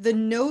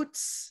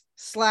notes /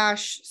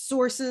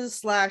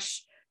 sources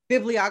 /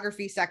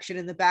 bibliography section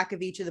in the back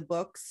of each of the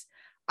books,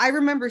 I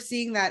remember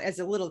seeing that as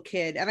a little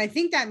kid. And I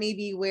think that may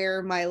be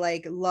where my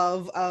like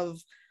love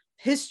of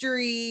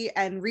history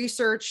and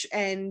research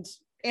and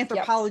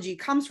anthropology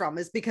comes from,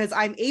 is because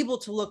I'm able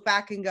to look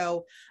back and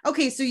go,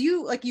 okay, so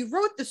you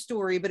wrote the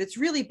story, but it's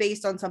really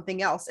based on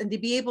something else. And to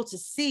be able to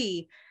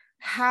see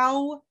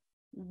how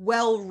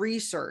well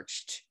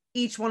researched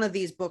each one of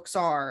these books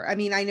are. I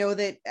mean, I know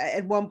that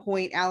at one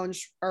point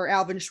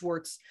Alvin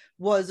Schwartz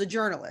was a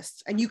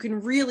journalist, and you can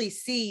really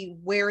see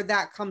where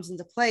that comes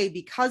into play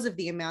because of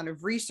the amount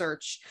of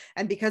research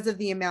and because of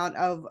the amount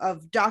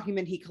of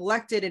document he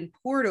collected and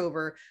poured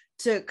over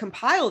to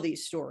compile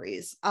these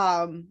stories.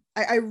 I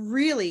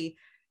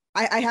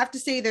have to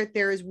say that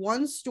there is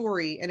one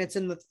story, and it's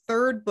in the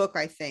third book,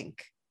 I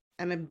think,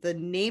 and the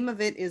name of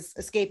it is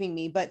escaping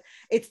me, but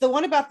it's the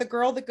one about the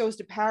girl that goes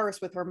to Paris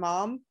with her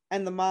mom,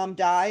 and the mom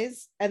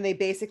dies, and they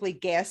basically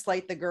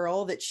gaslight the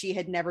girl that she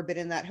had never been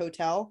in that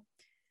hotel.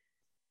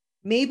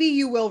 Maybe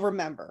You Will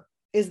Remember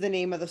is the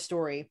name of the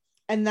story.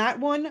 And that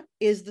one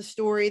is the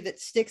story that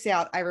sticks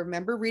out. I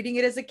remember reading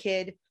it as a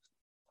kid.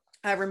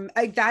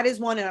 That is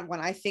one when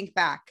I think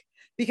back,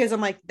 because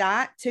I'm like,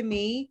 that to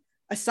me,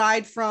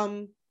 aside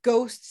from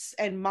ghosts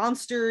and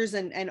monsters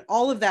and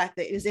all of that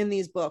is in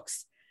these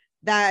books,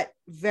 that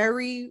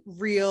very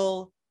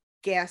real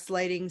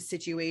gaslighting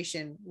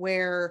situation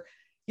where,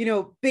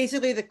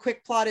 basically the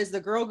quick plot is the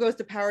girl goes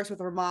to Paris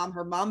with her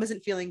mom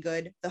isn't feeling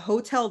good. The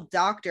hotel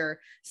doctor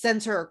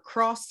sends her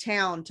across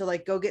town to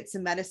like go get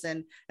some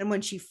medicine. And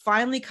when she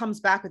finally comes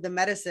back with the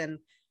medicine,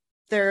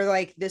 they're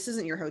like, this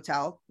isn't your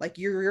hotel. Like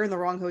you're in the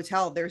wrong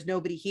hotel. There's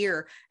nobody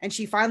here. And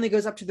she finally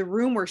goes up to the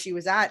room where she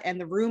was at, and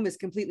the room is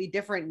completely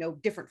different. No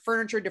different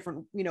furniture,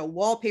 different,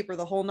 wallpaper,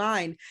 the whole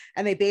nine.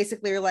 And they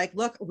basically are like,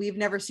 look, we've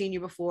never seen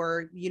you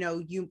before.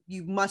 You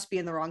must be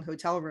in the wrong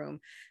hotel room.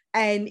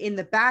 And in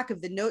the back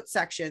of the note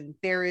section,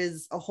 there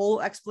is a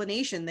whole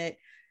explanation that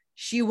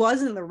she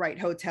was in the right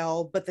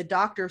hotel, but the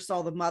doctor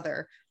saw the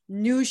mother,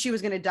 knew she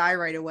was going to die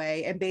right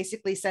away, and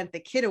basically sent the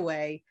kid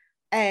away.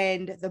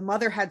 And the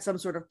mother had some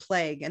sort of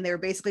plague, and they were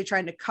basically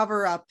trying to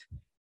cover up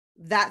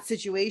that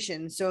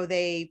situation. So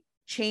they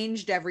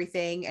changed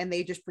everything and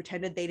they just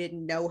pretended they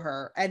didn't know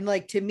her. And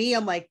like, to me,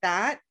 I'm like,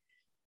 that's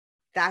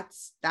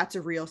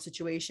a real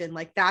situation.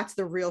 Like, that's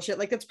the real shit.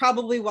 Like, that's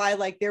probably why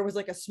like there was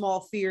like a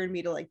small fear in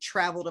me to like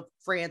travel to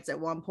France at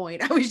one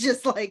point. I was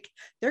just like,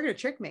 they're gonna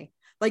trick me.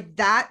 Like,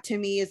 that to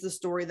me is the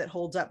story that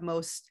holds up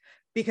most,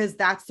 because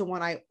that's the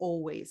one I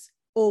always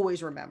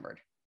remembered.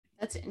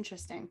 That's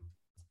interesting.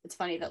 It's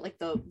funny that like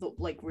the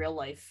like real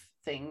life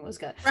thing was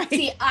good. Right.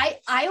 See,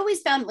 I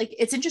always found like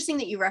it's interesting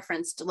that you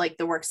referenced like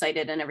the works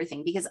cited and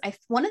everything, because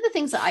one of the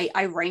things that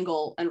I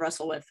wrangle and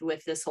wrestle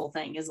with this whole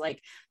thing is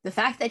like the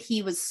fact that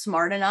he was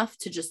smart enough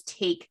to just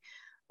take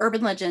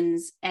urban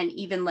legends and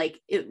even like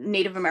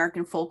Native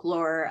American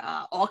folklore,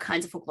 all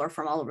kinds of folklore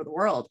from all over the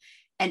world,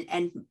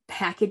 and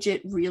package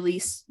it really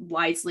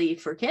wisely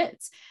for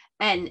kids.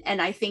 And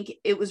I think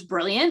it was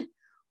brilliant,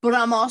 but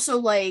I'm also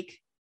like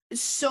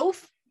so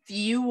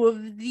few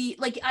of the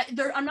like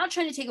I'm not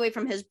trying to take away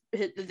from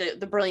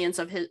the brilliance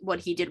of what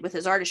he did with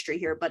his artistry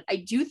here, but I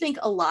do think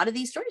a lot of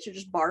these stories are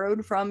just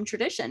borrowed from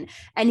tradition,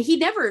 and he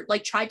never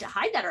like tried to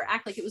hide that or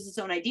act like it was his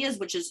own ideas,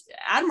 which is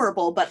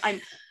admirable. But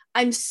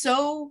I'm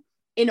so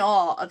in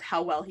awe of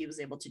how well he was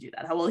able to do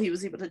that, how well he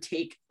was able to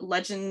take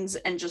legends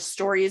and just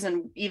stories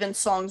and even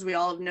songs we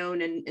all have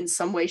known in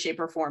some way, shape,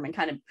 or form and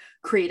kind of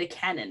create a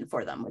canon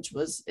for them, which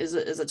is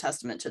a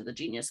testament to the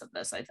genius of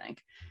this, I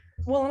think.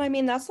 Well, and I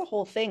mean, that's the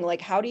whole thing.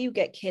 Like, how do you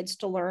get kids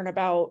to learn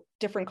about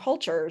different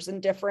cultures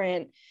and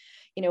different,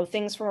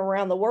 things from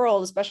around the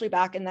world, especially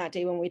back in that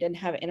day when we didn't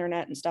have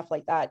internet and stuff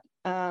like that.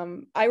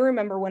 I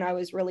remember when I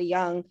was really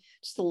young,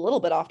 just a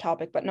little bit off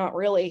topic, but not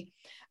really.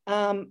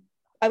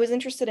 I was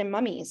interested in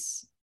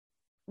mummies,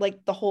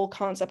 like the whole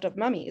concept of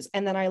mummies.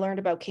 And then I learned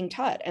about King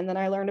Tut, and then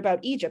I learned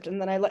about Egypt.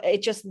 And then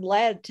it just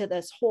led to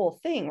this whole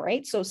thing,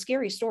 right? So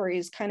Scary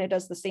Stories kind of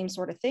does the same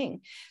sort of thing.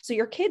 So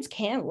your kids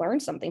can learn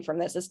something from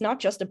this. It's not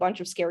just a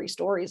bunch of scary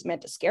stories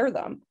meant to scare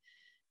them.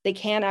 They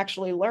can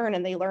actually learn,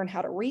 and they learn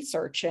how to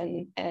research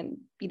and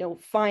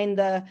find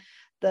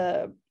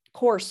the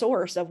core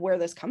source of where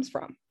this comes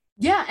from.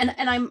 Yeah,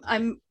 and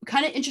I'm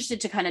kind of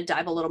interested to kind of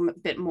dive a little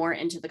bit more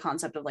into the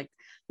concept of like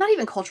not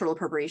even cultural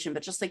appropriation,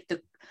 but just like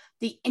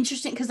the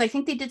interesting, because I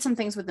think they did some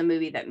things with the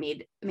movie that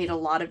made a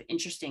lot of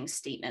interesting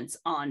statements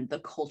on the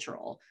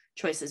cultural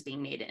choices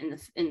being made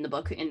in the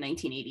book in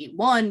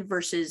 1981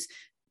 versus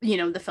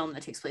the film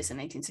that takes place in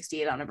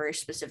 1968 on a very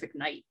specific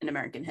night in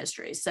American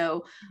history.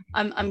 So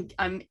I'm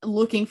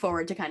looking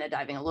forward to kind of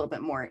diving a little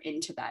bit more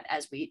into that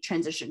as we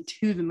transition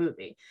to the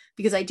movie,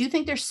 because I do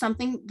think there's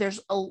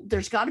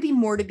got to be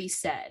more to be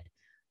said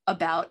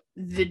about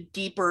the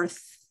deeper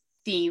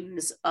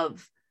themes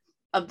of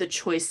the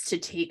choice to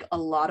take a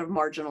lot of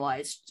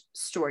marginalized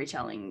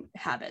storytelling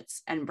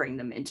habits and bring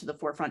them into the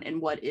forefront in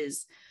what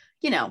is,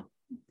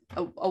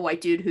 a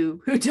white dude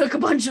who took a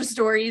bunch of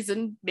stories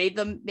and made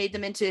them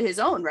into his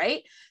own,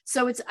 right?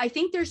 So I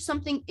think there's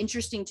something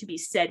interesting to be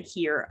said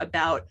here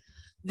about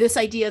this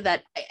idea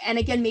that, and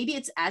again, maybe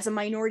it's as a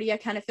minority, I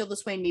kind of feel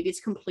this way, and maybe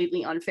it's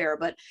completely unfair,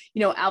 but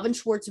Alvin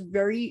Schwartz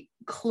very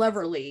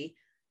cleverly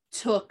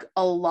took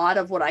a lot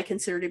of what I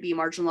consider to be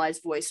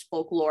marginalized voice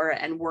folklore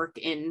and work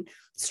in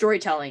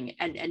storytelling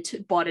and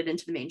brought it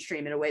into the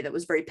mainstream in a way that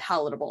was very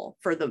palatable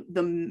for the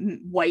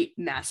white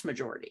mass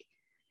majority.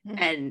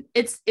 And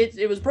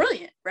it was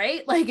brilliant,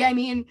 right? Like, I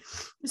mean,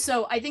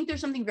 so I think there's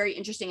something very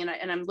interesting,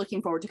 and I'm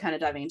looking forward to kind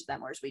of diving into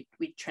that more as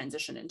we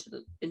transition into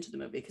the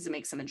movie, because it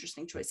makes some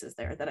interesting choices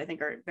there that I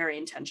think are very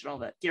intentional,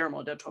 that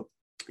Guillermo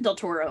del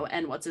Toro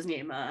and what's his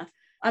name, am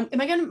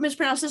I going to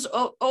mispronounce this?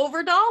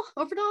 Overdahl?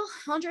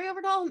 Andre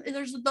Overdahl?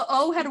 There's the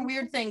O had a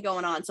weird thing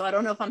going on, so I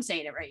don't know if I'm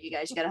saying it right. You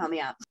guys, you got to help me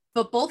out.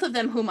 But both of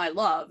them, whom I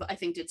love, I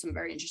think did some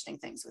very interesting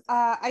things with it.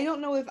 I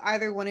don't know if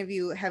either one of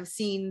you have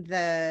seen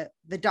the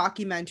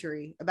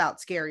documentary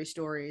about Scary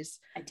Stories.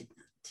 I did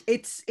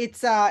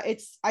not.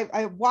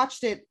 I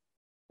watched it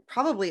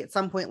probably at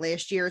some point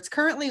last year. It's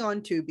currently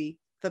on Tubi,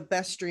 the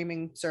best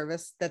streaming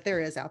service that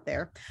there is out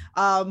there.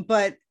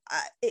 But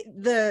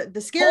the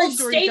Scary Bold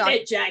Stories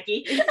statement,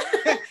 Jackie.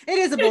 It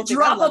is a bold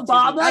statement. Drop a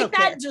bomb like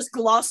that, care. just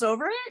gloss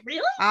over it.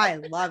 Really? I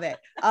love it.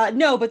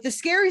 No, but the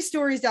Scary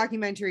Stories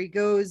documentary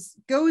goes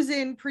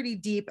in pretty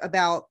deep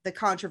about the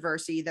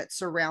controversy that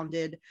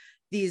surrounded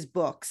these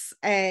books.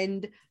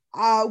 And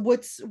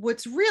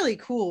what's really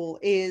cool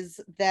is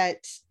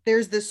that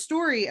there's this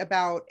story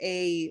about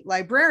a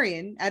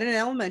librarian at an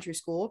elementary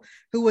school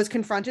who was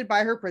confronted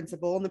by her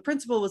principal, and the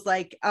principal was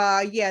like,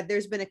 yeah,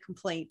 there's been a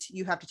complaint,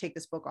 you have to take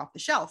this book off the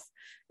shelf.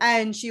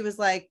 And she was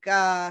like,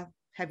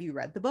 have you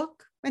read the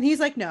book? And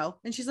he's like, no.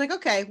 And she's like,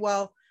 okay,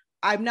 well,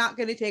 I'm not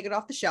going to take it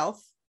off the shelf,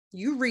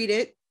 you read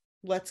it,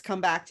 let's come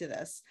back to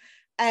this.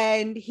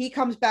 And he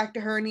comes back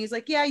to her and he's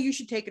like, yeah, you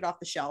should take it off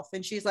the shelf.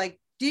 And she's like,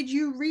 did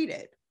you read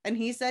it? And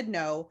he said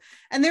no.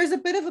 And there's a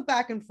bit of a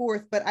back and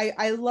forth, but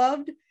I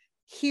loved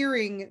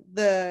hearing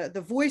the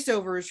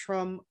voiceovers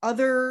from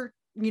other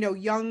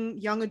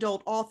young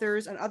adult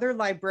authors and other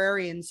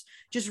librarians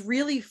just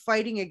really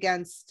fighting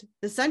against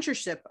the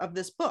censorship of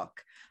this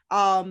book.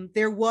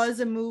 There was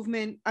a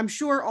movement, I'm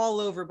sure all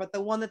over, but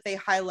the one that they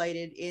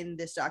highlighted in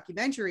this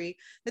documentary,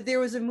 that there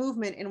was a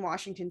movement in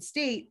Washington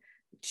state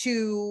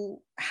to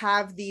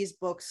have these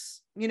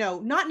books,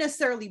 not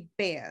necessarily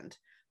banned,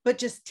 but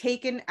just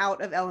taken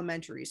out of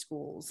elementary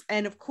schools.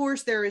 And of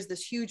course, there is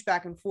this huge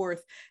back and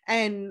forth.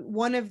 And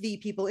one of the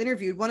people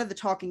interviewed, one of the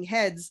talking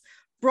heads,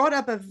 brought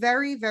up a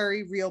very,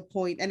 very real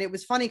point. And it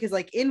was funny because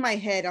like in my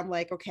head, I'm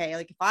like, okay,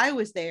 like if I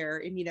was there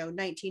in,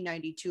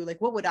 1992,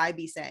 like what would I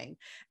be saying?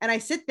 And I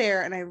sit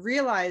there and I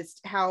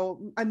realized how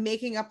I'm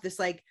making up this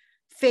like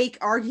fake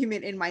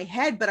argument in my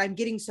head, but I'm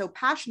getting so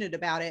passionate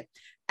about it.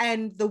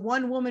 And the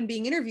one woman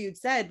being interviewed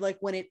said, like,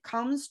 when it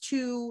comes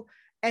to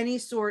any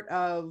sort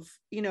of,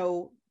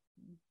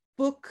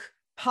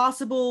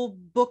 possible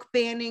book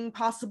banning,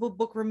 possible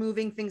book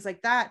removing, things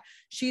like that,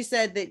 she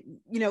said that,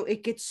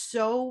 it gets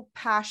so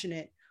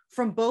passionate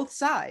from both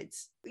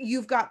sides.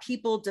 You've got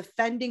people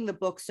defending the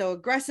book so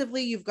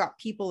aggressively. You've got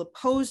people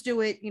opposed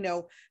to it,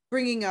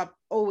 bringing up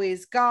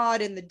always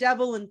God and the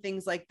devil and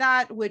things like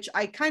that, which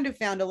I kind of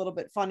found a little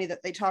bit funny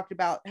that they talked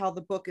about how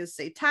the book is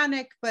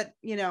satanic, but,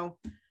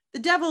 the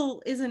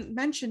devil isn't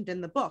mentioned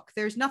in the book.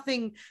 There's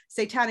nothing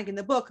satanic in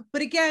the book.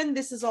 But again,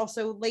 this is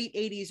also late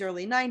 80s,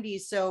 early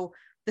 90s. So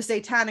the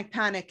satanic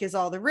panic is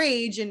all the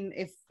rage. And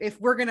if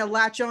we're going to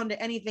latch on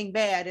to anything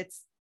bad,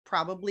 it's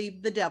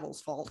probably the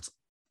devil's fault.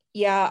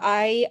 Yeah,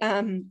 I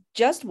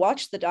just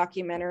watched the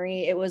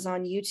documentary. It was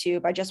on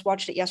YouTube. I just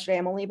watched it yesterday.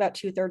 I'm only about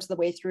 2/3 of the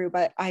way through,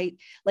 but I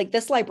like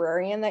this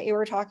librarian that you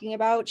were talking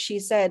about. She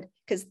said,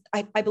 because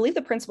I believe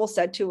the principal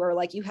said to her,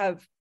 like, you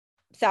have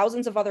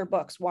thousands of other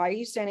books. Why are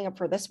you standing up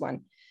for this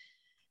one?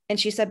 And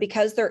she said,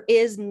 because there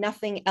is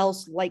nothing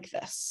else like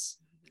this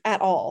at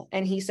all.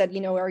 And he said,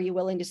 are you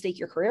willing to stake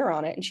your career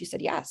on it? And she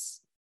said,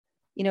 yes.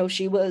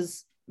 She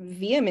was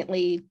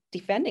vehemently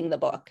defending the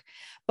book.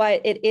 But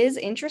it is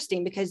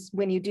interesting because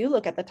when you do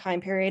look at the time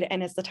period,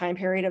 and it's the time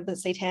period of the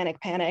satanic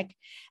panic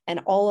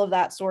and all of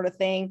that sort of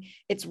thing,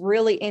 it's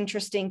really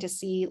interesting to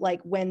see,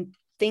 like, when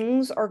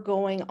things are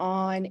going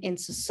on in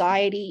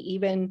society,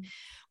 even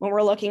when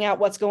we're looking at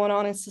what's going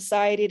on in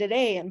society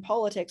today and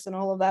politics and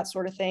all of that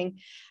sort of thing,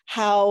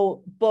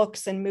 how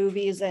books and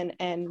movies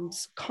and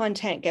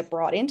content get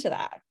brought into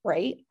that,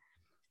 right?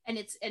 And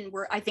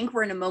I think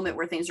we're in a moment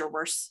where things are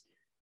worse.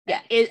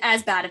 Yeah,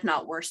 as bad, if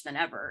not worse than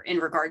ever, in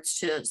regards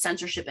to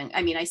censorship. And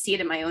I mean, I see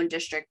it in my own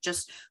district,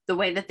 just the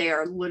way that they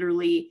are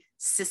literally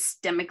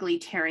systemically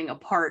tearing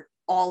apart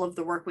all of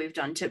the work we've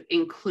done to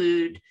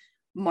include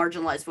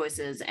marginalized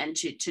voices and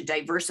to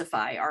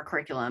diversify our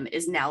curriculum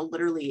is now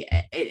literally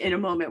in a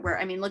moment where,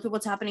 I mean, look at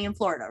what's happening in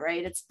Florida,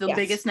 right? It's the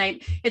biggest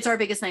it's our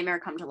biggest nightmare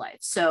come to life.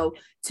 So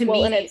to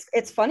me, and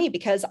it's funny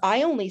because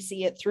I only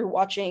see it through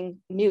watching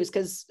news,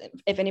 because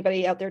if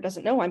anybody out there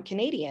doesn't know, I'm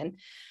Canadian.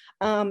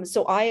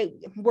 So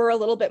we're a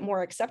little bit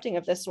more accepting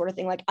of this sort of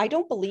thing. Like, I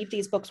don't believe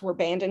these books were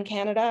banned in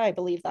Canada. I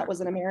believe that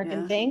was an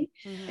American thing.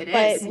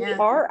 But we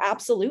are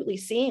absolutely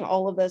seeing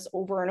all of this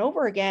over and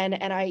over again.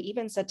 And I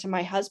even said to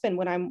my husband,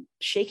 when I'm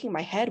shaking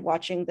my head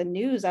watching the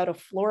news out of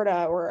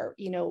Florida or,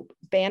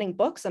 banning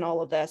books and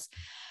all of this,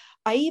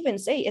 I even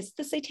say it's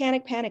the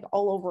satanic panic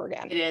all over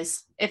again. It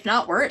is, if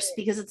not worse,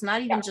 because it's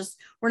not even just,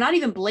 we're not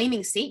even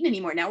blaming Satan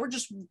anymore. Now we're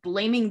just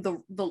blaming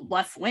the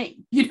left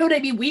wing. You know what I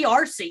mean? We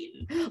are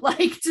Satan,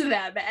 like, to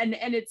them.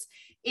 And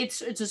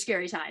it's a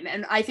scary time.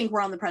 And I think we're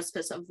on the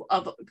precipice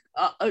of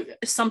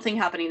something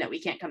happening that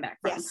we can't come back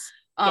from. Yes.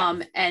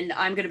 And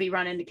I'm going to be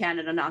running to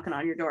Canada, knocking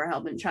on your door,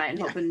 hoping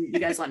you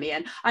guys let me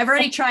in. I've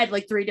already tried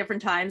like 3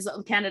 different times.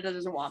 Canada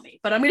doesn't want me,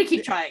 but I'm going to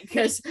keep trying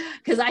because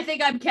I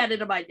think I'm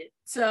Canada minded.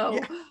 So,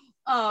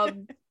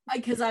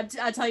 because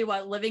I tell you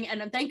what, living,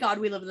 and thank God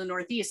we live in the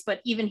Northeast,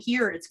 but even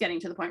here it's getting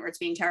to the point where it's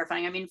being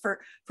terrifying. I mean, for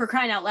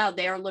crying out loud,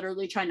 they are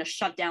literally trying to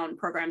shut down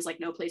programs like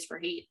No Place for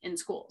Hate in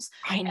schools.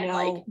 I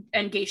know.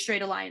 And gay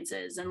straight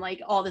alliances and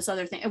like all this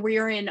other thing. And we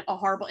are in a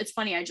horrible, it's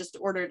funny, I just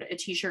ordered a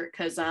t-shirt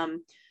because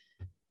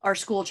our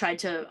school tried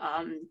to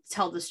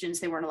tell the students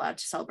they weren't allowed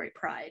to celebrate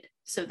Pride.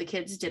 So the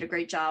kids did a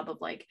great job of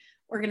like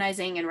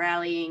organizing and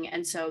rallying.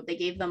 And so they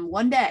gave them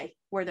one day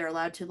where they're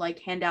allowed to like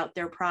hand out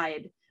their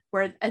Pride.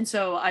 And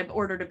so I've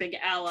ordered a big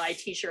ally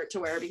t-shirt to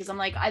wear because I'm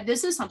like,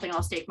 this is something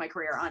I'll stake my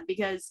career on,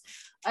 because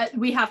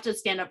we have to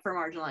stand up for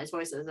marginalized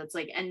voices. It's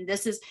like, and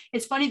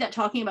it's funny that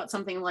talking about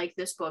something like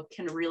this book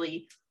can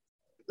really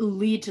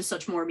lead to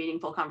such more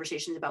meaningful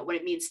conversations about what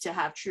it means to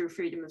have true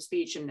freedom of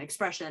speech and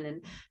expression,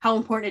 and how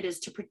important it is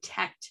to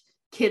protect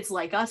kids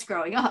like us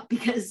growing up,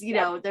 because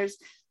know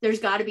there's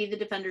got to be the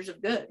defenders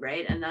of good,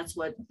 right? And that's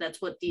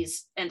what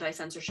these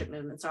anti-censorship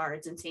movements are.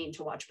 It's insane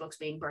to watch books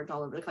being burnt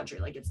all over the country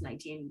like it's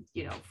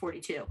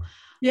 1942.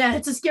 Yeah,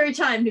 it's a scary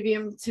time to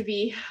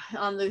be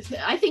on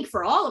the, I think,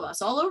 for all of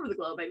us all over the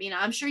globe. I mean,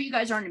 I'm sure you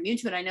guys aren't immune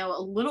to it. I know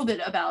a little bit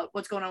about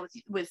what's going on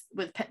with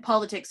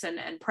politics and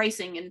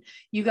pricing, and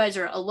you guys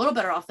are a little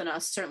better off than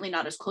us, certainly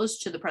not as close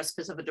to the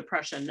precipice of a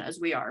depression as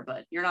we are,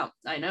 but you're not.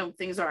 I know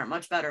things aren't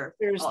much better.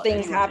 There's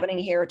things happening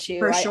here too.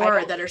 For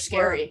sure, that are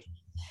scary.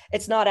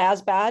 it's not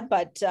as bad,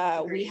 but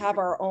we have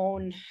our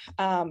own,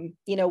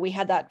 we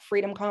had that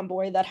freedom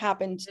convoy that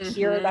happened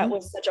here that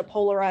was such a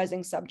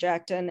polarizing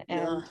subject and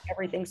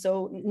everything.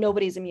 So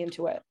nobody's immune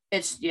to it.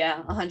 It's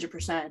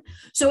 100%.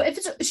 So if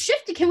it's a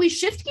shift, can we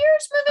shift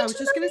gears? I was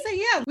just going to say,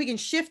 yeah, we can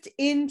shift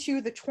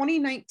into the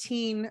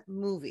 2019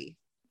 movie.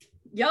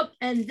 Yep.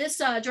 And this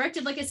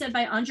directed, like I said,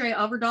 by Andre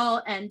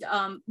Overdal and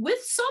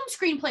with some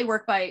screenplay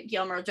work by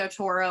Guillermo del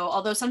Toro,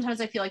 although sometimes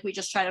I feel like we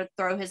just try to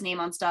throw his name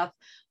on stuff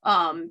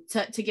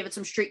to give it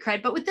some street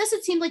cred. But with this,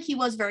 it seemed like he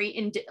was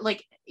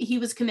he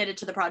was committed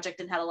to the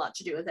project and had a lot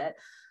to do with it.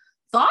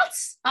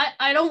 Thoughts?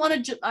 I don't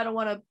want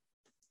to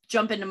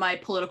jump into my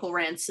political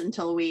rants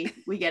until we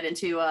get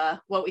into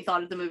what we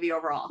thought of the movie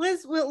overall.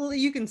 Liz, well,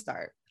 you can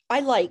start. I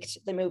liked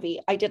the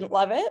movie. I didn't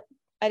love it.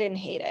 I didn't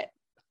hate it.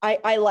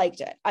 I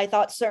liked it. I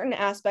thought certain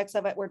aspects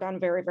of it were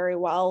done very, very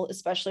well,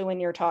 especially when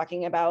you're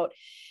talking about,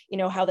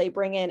 how they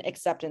bring in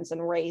acceptance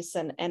and race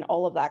and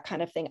all of that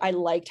kind of thing. I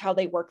liked how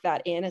they worked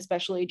that in,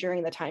 especially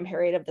during the time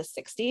period of the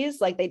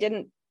 60s. Like they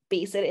didn't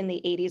base it in the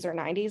 80s or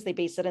 90s. They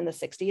based it in the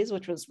 60s,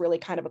 which was really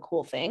kind of a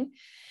cool thing.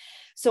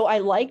 So I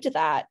liked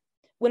that.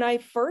 When I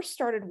first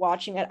started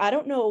watching it, I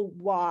don't know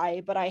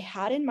why, but I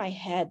had in my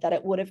head that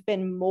it would have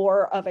been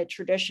more of a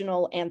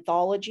traditional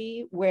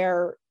anthology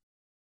where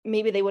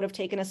maybe they would have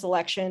taken a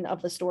selection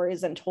of the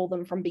stories and told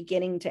them from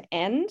beginning to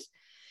end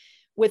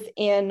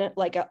within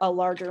like a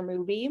larger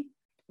movie,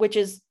 which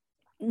is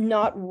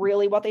not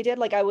really what they did.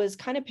 Like I was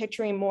kind of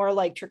picturing more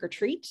like Trick or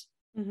Treat.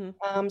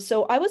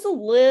 So I was a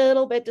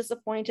little bit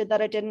disappointed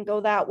that it didn't go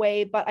that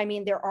way, but I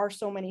mean, there are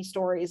so many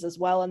stories as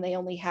well, and they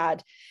only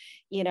had,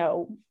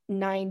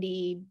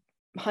 90,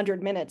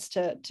 100 minutes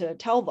to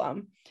tell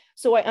them.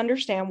 So I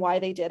understand why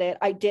they did it.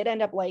 I did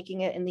end up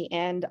liking it in the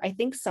end. I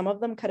think some of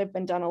them could have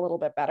been done a little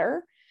bit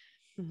better.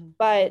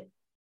 But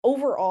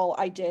overall,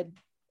 I did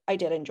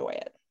enjoy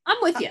it. I'm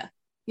with you.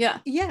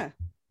 Yeah.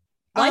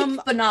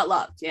 Liked, but not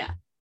loved.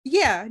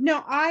 Yeah.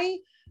 No, I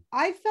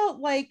felt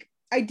like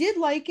I did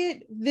like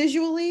it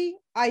visually.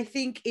 I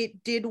think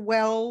it did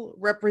well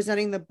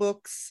representing the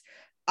books.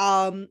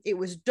 It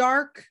was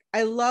dark.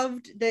 I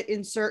loved that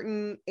in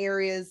certain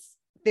areas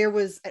there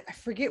was, I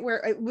forget where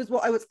it was.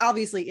 Well, I was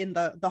obviously in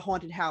the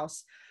haunted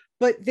house,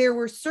 but there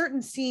were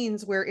certain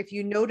scenes where if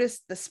you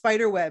noticed the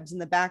spider webs in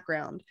the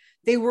background,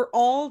 they were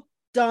all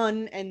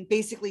done and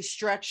basically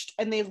stretched,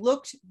 and they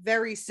looked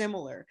very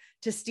similar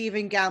to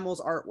Stephen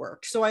Gammell's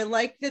artwork. So I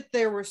like that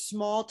there were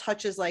small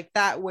touches like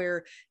that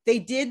where they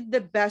did the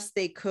best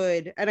they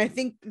could. And I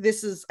think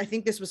this was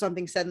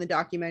something said in the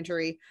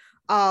documentary.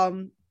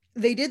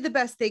 They did the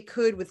best they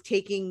could with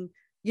taking,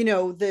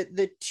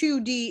 the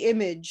 2D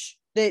image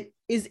that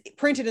is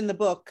printed in the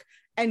book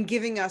and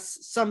giving us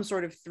some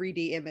sort of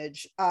 3D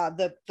image.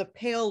 The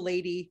pale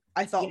lady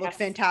I thought looked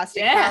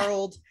fantastic.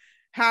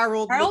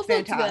 Harold looked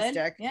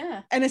fantastic.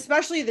 Yeah. And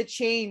especially the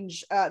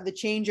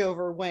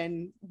changeover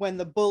when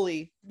the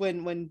bully,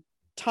 when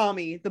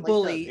Tommy, the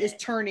bully, is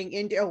turning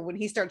into, when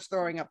he starts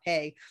throwing up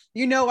hay.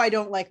 I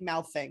don't like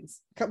mouth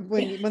things.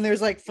 When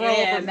there's like throw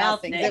over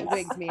mouth things, it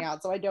wigs me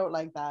out. So I don't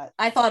like that.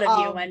 I thought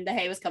of you when the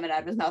hay was coming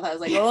out of his mouth. I was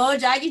like, oh,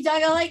 Jackie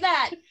Jugga like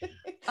that.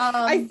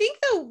 I think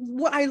though,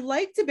 what I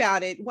liked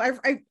about it,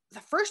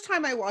 the first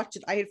time I watched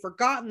it, I had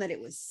forgotten that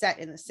it was set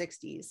in the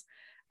 60s.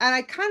 And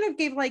I kind of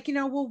gave like,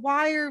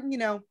 why are,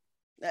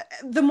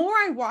 the more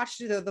I watched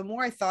it, though, the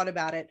more I thought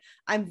about it.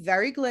 I'm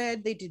very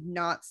glad they did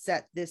not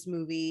set this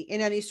movie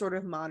in any sort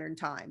of modern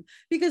time,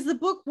 because the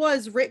book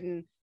was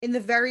written in the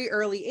very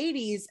early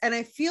 80s. And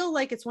I feel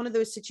like it's one of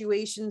those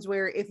situations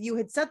where if you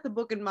had set the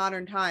book in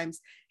modern times,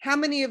 how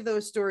many of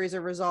those stories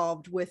are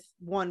resolved with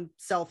one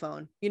cell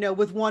phone,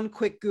 with one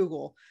quick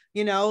Google,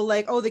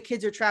 like, oh, the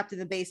kids are trapped in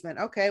the basement.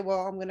 Okay,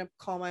 well, I'm going to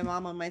call my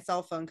mom on my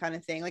cell phone kind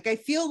of thing. Like, I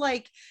feel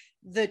like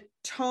the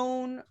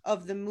tone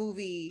of the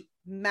movie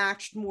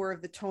matched more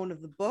of the tone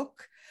of the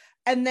book.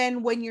 And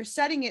then when you're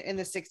setting it in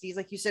the 60s,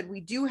 like you said,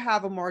 we do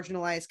have a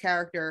marginalized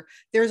character.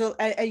 There's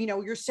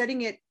you're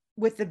setting it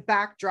with the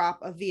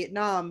backdrop of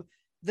Vietnam.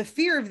 The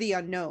fear of the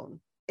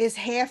unknown is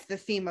half the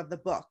theme of the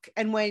book.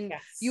 And when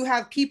you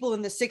have people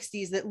in the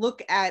 60s that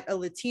look at a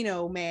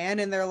Latino man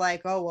and they're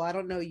like, oh, well, I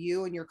don't know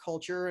you and your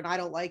culture, and I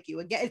don't like you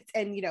again.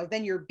 And,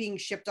 then you're being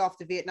shipped off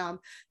to Vietnam.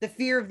 The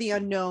fear of the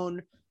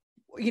unknown,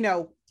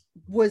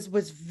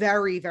 was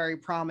very, very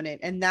prominent.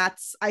 And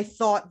I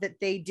thought that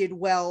they did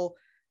well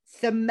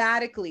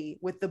thematically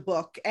with the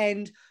book.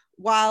 And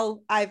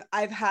while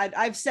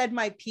I've said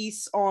my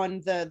piece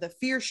on the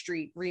Fear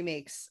Street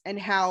remakes and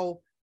how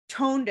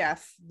tone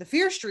deaf the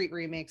Fear Street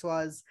remakes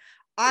was,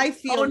 I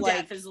feel tone like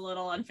deaf is a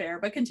little unfair,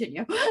 but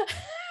continue.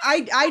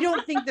 I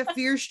don't think the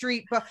Fear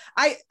Street, but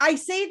I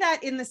say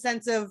that in the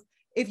sense of,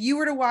 if you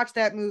were to watch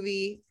that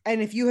movie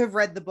and if you have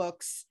read the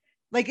books,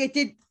 like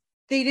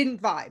they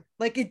didn't vibe.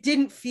 Like, it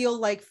didn't feel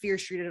like Fear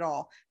Street at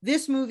all.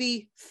 This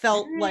movie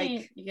felt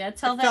like, you gotta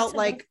tell that felt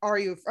like Are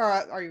You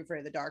Afraid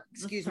of the Dark?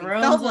 Excuse me.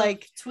 Felt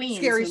like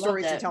Scary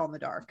Stories to Tell in the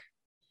Dark.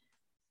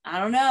 I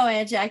don't know,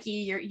 Aunt Jackie.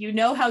 You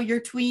know how your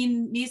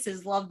tween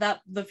nieces love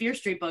the Fear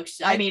Street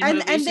books. I mean,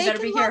 movies, and you they better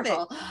can be love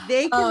careful. it.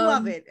 They can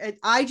love it.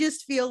 I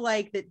just feel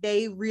like that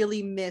they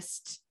really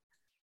missed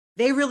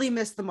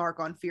the mark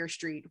on Fear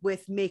Street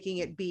with making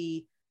it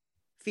be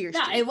Fear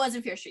Street. No, it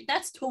wasn't Fear Street.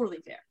 That's totally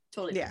fair.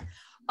 Totally fair.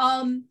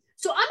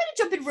 So I'm going to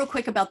jump in real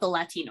quick about the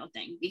Latino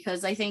thing,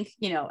 because I think,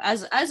 you know,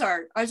 as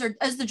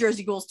the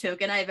Jersey Ghouls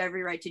token, I have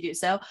every right to do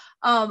so.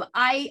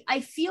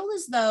 I feel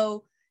as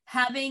though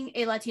having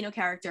a Latino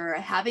character,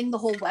 having the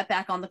whole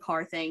wetback on the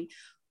car thing.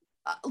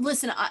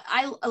 Listen,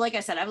 I like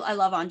I said, I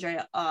love Andre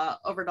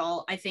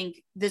Overdahl. I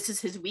think this is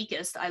his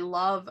weakest. I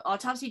love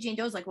Autopsy of Jane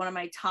Doe is like one of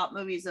my top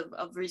movies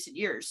of recent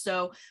years.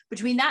 So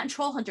between that and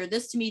Troll Hunter,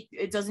 this to me,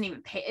 it doesn't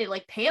even it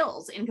like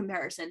pales in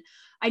comparison.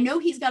 I know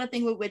he's got a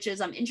thing with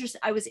witches.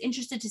 I was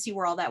interested to see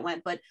where all that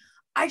went, but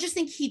I just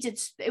think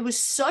it was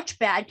such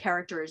bad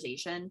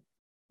characterization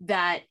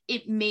that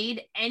it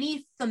made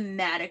any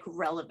thematic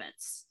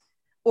relevance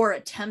or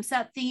attempts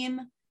at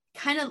theme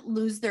kind of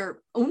lose their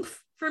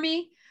oomph for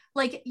me.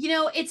 Like, you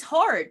know, it's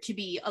hard to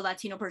be a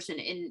Latino person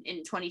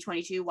in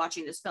 2022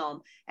 watching this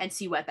film and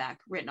see wetback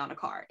written on a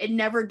car. It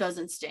never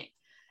doesn't sting.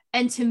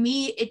 And to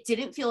me, it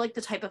didn't feel like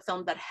the type of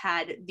film that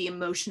had the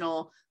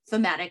emotional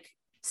thematic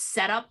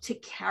setup to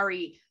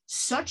carry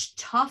such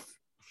tough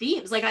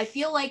themes. Like, I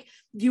feel like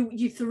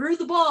you threw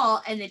the ball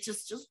and it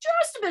just a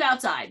bit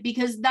outside,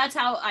 because that's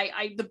how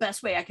I the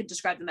best way I could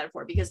describe the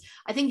metaphor, because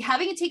I think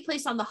having it take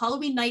place on the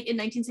Halloween night in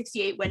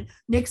 1968 when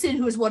Nixon,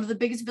 who is one of the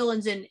biggest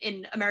villains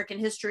in American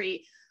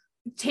history,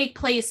 take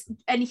place,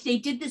 and they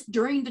did this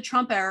during the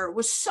Trump era,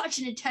 was such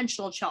an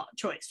intentional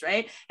choice,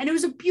 right? And it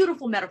was a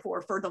beautiful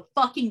metaphor for the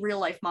fucking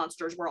real life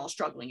monsters we're all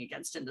struggling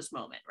against in this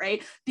moment,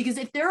 right? Because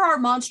if there are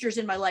monsters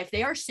in my life,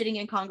 they are sitting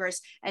in Congress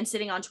and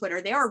sitting on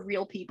Twitter. They are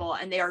real people,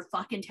 and they are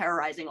fucking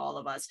terrorizing all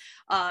of us.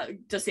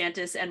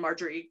 DeSantis and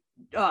Marjorie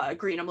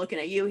Greene, I'm looking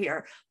at you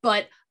here.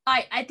 But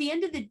at the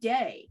end of the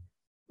day,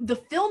 the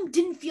film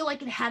didn't feel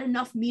like it had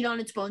enough meat on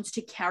its bones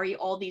to carry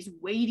all these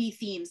weighty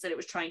themes that it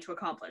was trying to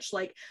accomplish.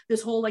 Like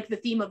this whole, like the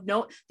theme of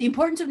the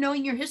importance of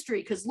knowing your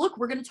history. Because look,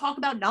 we're going to talk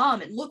about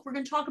Nam, and look, we're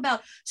going to talk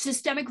about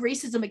systemic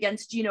racism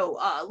against,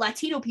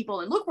 Latino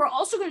people. And look, we're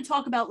also going to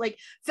talk about like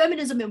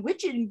feminism and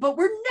witching, but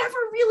we're never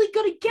really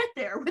going to get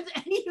there with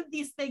any of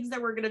these things that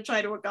we're going to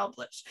try to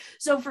accomplish.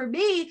 So for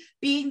me,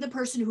 being the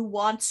person who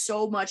wants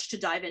so much to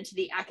dive into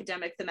the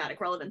academic thematic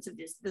relevance of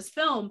this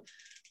film,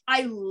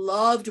 I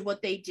loved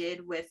what they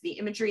did with the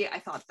imagery. I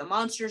thought the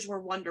monsters were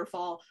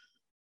wonderful.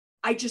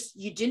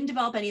 You didn't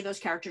develop any of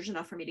those characters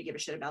enough for me to give a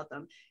shit about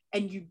them.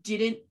 And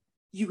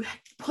you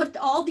put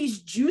all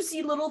these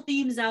juicy little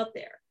themes out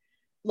there,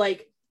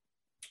 like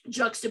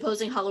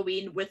juxtaposing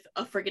Halloween with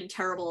a friggin'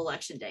 terrible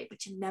election day,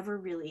 but you never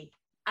really,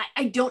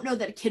 I don't know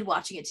that a kid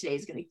watching it today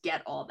is going to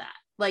get all that.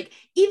 Like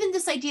even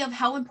this idea of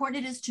how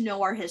important it is to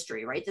know our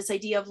history, right? This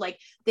idea of like,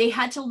 they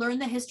had to learn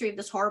the history of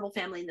this horrible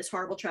family and this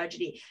horrible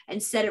tragedy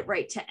and set it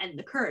right to end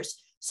the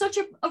curse. Such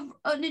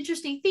an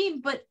interesting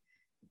theme, but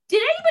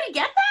did anybody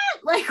get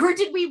that? Like, or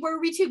were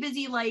we too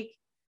busy? Like,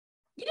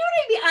 you know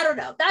what I mean? I don't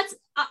know.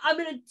 I'm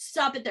going to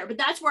stop it there, but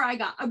that's where I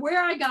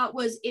got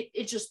was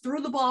it just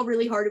threw the ball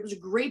really hard. It was a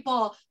great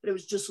ball, but it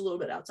was just a little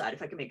bit outside,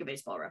 if I can make a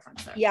baseball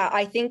reference there. Yeah,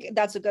 I think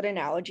that's a good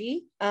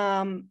analogy.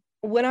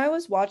 When I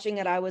was watching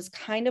it, I was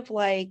kind of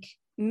like,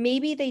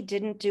 maybe they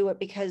didn't do it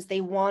because they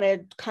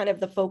wanted kind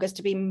of the focus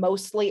to be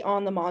mostly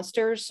on the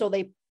monsters. So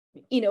they,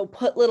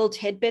 put little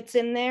tidbits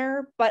in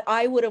there, but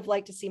I would have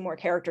liked to see more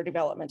character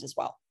development as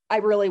well. I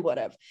really would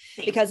have,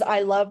 because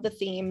I love the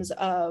themes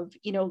of,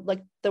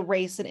 like the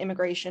race and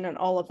immigration and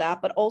all of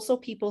that, but also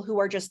people who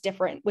are just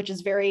different, which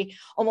is very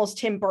almost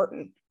Tim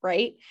Burton,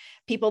 right?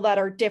 People that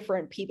are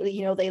different, people,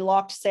 they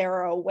locked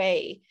Sarah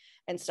away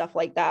and stuff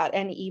like that.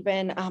 And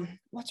even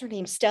what's her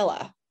name,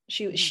 Stella,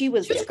 she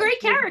was a great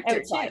character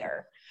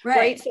outsider, too.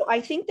 Right. So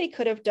I think they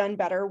could have done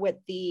better with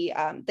the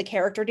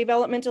character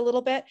development a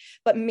little bit,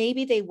 but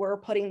maybe they were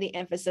putting the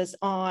emphasis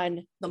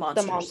on the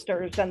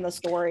monsters and the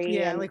story.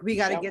 Yeah, and, like we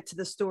got to get to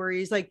the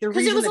stories. Like the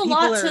reason it was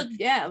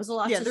a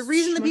lot. Yeah, the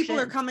reason the people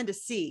are coming to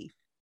see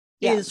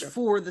is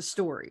for the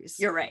stories.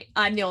 You're right.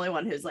 I'm the only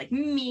one who's like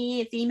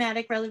me,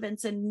 thematic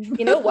relevance, and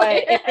you know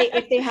what?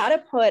 if they had to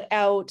put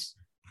out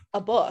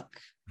a book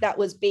that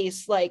was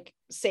based, like,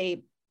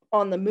 say,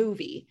 on the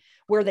movie,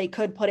 where they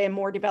could put in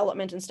more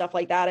development and stuff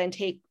like that and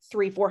take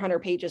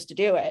 300-400 pages to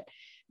do it,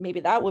 maybe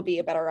that would be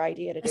a better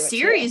idea to do. A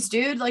series,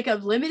 dude, like a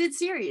limited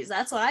series.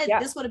 That's why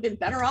this would have been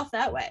better off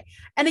that way.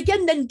 And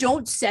again, then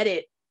don't set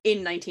it in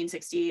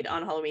 1968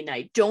 on Halloween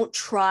night. Don't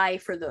try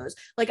for those.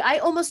 Like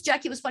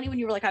Jackie, it was funny when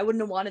you were like, I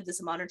wouldn't have wanted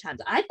this in modern times.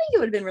 I think it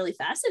would have been really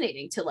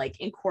fascinating to like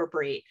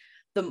incorporate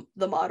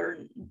the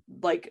modern,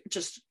 like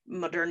just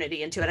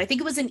modernity into it. I think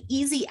it was an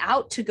easy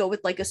out to go with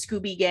like a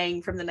Scooby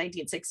Gang from the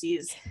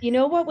 1960s. You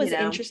know what was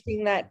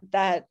interesting,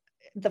 that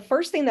the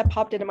first thing that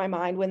popped into my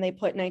mind when they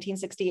put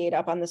 1968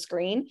 up on the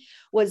screen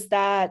was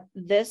that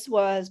this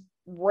was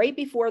right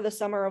before the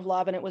Summer of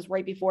Love, and it was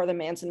right before the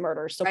Manson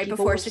murders. So Right people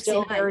before were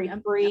still 69, very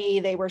yep, free.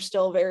 They were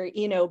still very,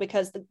 you know,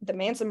 because the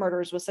Manson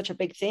murders was such a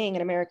big thing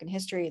in American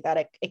history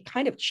that it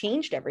kind of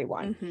changed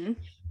everyone. Mhm.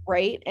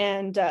 Right.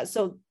 And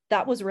so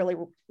that was really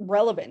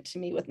relevant to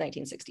me with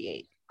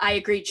 1968. I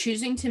agree.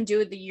 Choosing to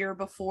do it the year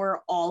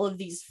before all of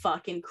these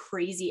fucking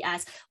crazy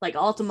ass, like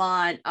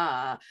Altamont,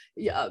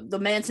 the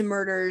Manson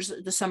murders,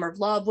 the Summer of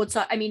Love,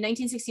 Woodstock. I mean,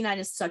 1969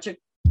 is such a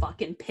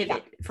fucking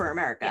pivot for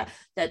America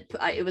that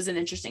it was an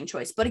interesting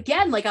choice. But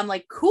again, like, I'm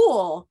like,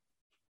 cool,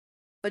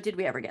 but did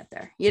we ever get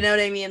there? You know what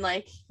I mean?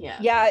 Like,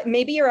 yeah,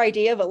 maybe your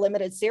idea of a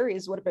limited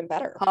series would have been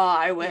better. Oh,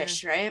 I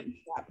wish, right?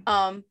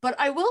 But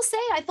I will say,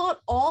 I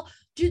thought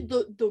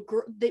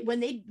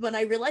when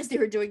I realized they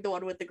were doing the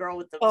one with the girl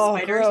with the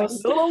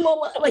spiders,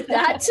 like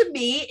that to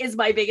me is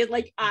my biggest,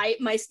 like,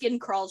 my skin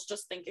crawls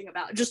just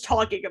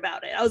talking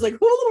about it. I was like,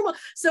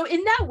 so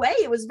in that way,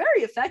 it was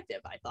very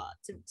effective, I thought,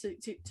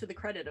 to the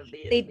credit of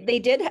they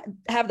did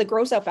have the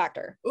gross out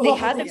factor. They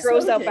had the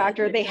gross out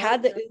factor. They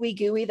had the ooey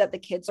gooey that the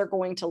kids are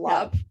going to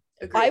love.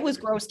 Agreed. I was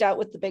grossed out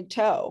with the big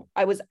toe.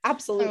 I was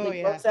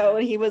absolutely grossed out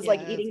when he was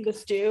like eating the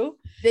stew.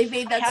 They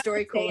made that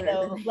story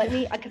cooler.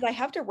 Because I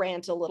have to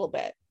rant a little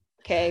bit.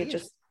 Okay,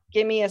 just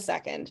give me a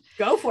second.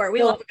 Go for it.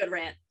 We love a good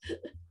rant.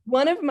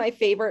 One of my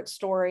favorite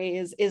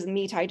stories is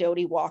Meet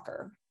Dodie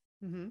Walker.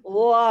 Mm-hmm.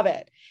 Love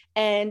it.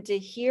 And to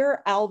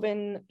hear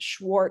Alvin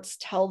Schwartz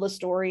tell the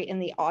story in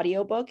the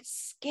audiobook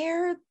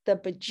scared the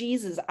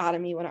bejesus out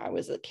of me when I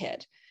was a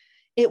kid.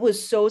 It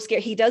was so scary.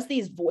 He does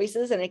these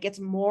voices and it gets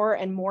more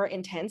and more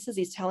intense as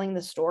he's telling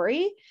the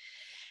story.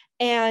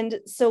 And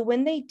so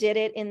when they did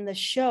it in the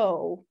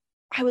show,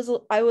 I was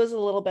a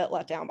little bit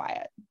let down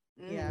by it.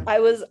 Yeah.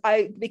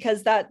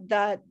 Because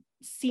that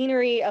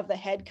scenery of the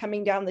head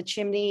coming down the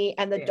chimney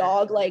and the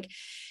dog, like,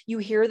 you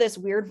hear this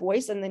weird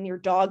voice and then your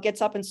dog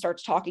gets up and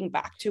starts talking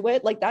back to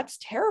it. Like, that's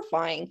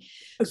terrifying.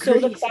 Agreed. So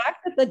the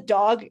fact that the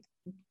dog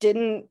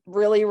didn't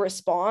really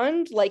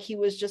respond, like he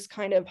was just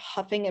kind of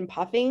huffing and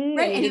puffing,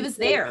 right? And he was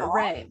there,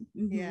 right?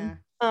 Mm-hmm. Yeah.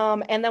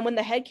 And then when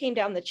the head came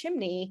down the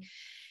chimney,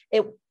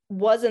 it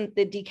wasn't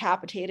the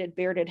decapitated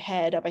bearded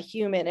head of a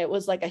human. It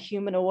was like a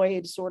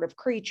humanoid sort of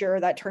creature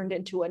that turned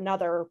into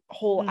another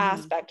whole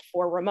aspect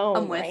for Ramon.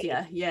 I'm with you.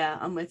 Yeah,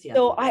 I'm with you.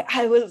 So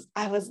I was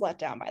let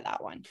down by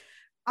that one.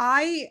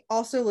 I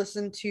also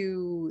listened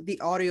to the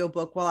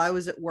audiobook while I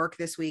was at work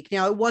this week.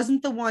 Now, it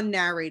wasn't the one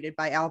narrated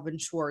by Alvin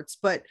Schwartz,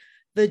 but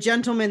the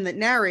gentleman that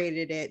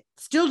narrated it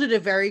still did a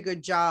very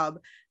good job.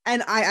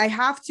 And I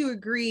have to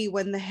agree,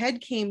 when the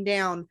head came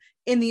down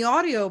in the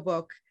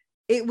audiobook,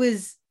 it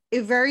was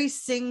a very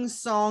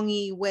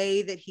sing-songy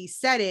way that he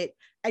said it.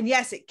 And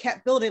yes, it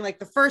kept building. Like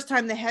the first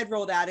time the head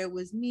rolled out, it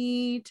was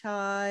Meet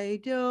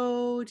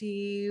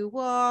Dodie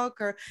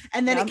Walker.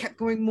 And then it kept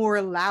going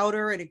more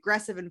louder and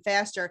aggressive and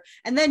faster.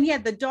 And then he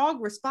had the dog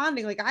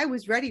responding. Like, I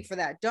was ready for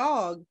that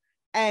dog.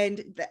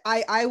 And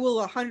I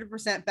will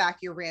 100% back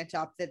your rant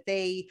up that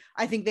I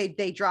think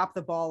they dropped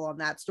the ball on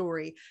that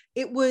story.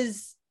 It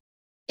was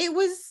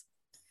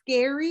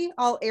scary.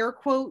 I'll air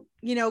quote,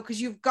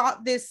 because you've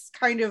got this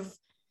kind of,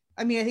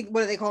 I mean, I think,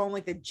 what do they call him?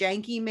 Like the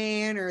janky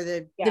man or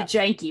the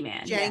janky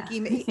man. Man.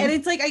 And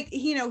it's like,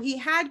 he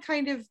had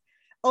kind of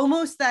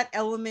almost that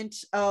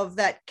element of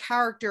that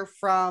character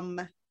from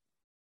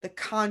The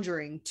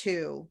Conjuring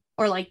too.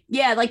 Or like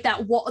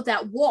that walk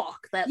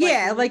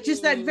like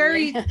just that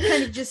very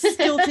kind of just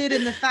stilted,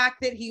 and the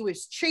fact that he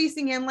was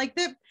chasing him, like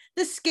the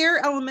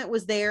scare element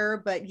was there.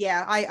 But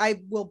yeah, I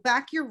will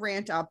back your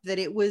rant up that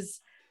it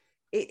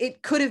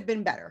could have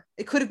been better.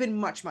 It could have been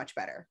much, much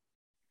better.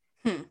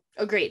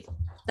 Agreed.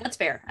 That's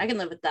fair. I can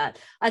live with that.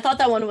 I thought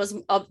that one was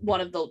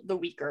one of the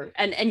weaker,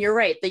 and you're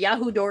right. The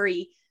Yahoo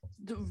Dory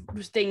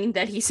thing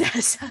that he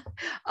says.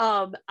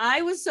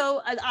 I was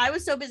so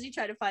busy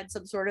trying to find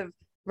some sort of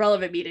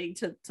relevant meaning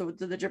to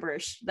the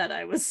gibberish that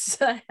I was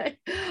but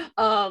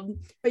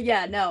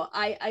yeah, no,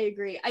 I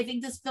agree. I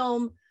think this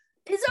film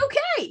is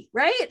okay,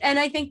 right? And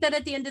I think that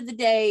at the end of the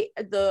day,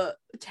 the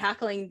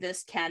tackling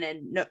this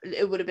canon,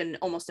 it would have been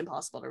almost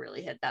impossible to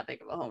really hit that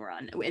big of a home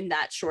run in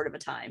that short of a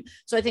time.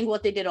 So I think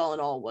what they did all in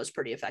all was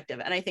pretty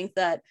effective. And I think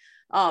that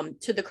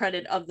to the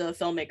credit of the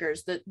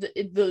filmmakers,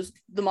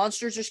 the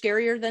monsters are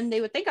scarier than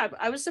they would think.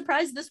 I was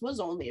surprised this was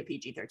only a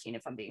PG-13,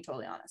 if I'm being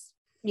totally honest.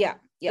 Yeah.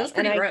 It was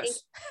pretty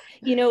gross.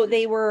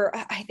 They were,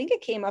 I think it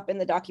came up in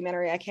the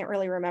documentary. I can't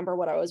really remember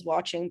what I was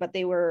watching, but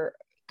they were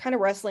kind of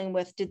wrestling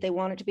with, did they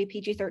want it to be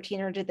PG-13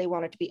 or did they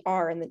want it to be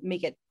R and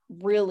make it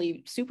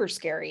really super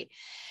scary?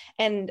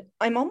 And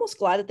I'm almost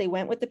glad that they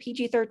went with the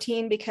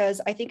PG-13,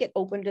 because I think it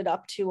opened it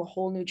up to a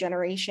whole new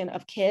generation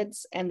of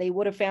kids, and they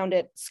would have found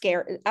it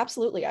scary.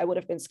 Absolutely. I would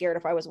have been scared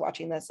if I was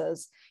watching this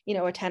as,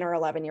 a 10 or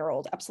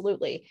 11-year-old.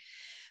 Absolutely.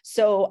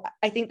 So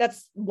I think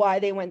that's why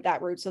they went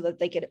that route, so that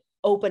they could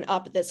open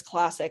up this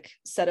classic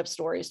set of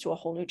stories to a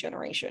whole new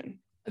generation.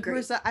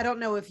 Marissa, I don't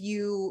know if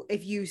you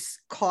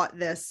caught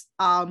this,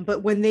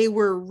 but when they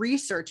were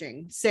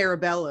researching Sarah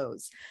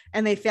Bellows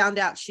and they found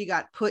out she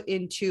got put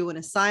into an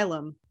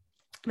asylum,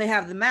 they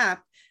have the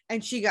map,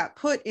 and she got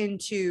put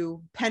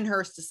into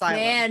Penhurst Asylum.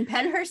 Man,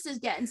 Penhurst is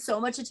getting so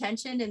much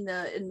attention in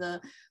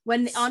the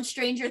when on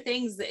Stranger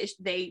Things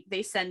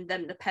they send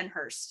them to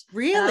Penhurst.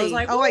 Really?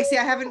 Like, I see.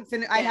 I haven't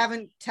finished. Yeah. I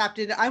haven't tapped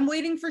it. I'm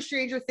waiting for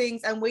Stranger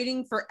Things. I'm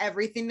waiting for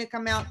everything to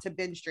come out to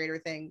binge Stranger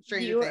Things.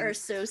 You are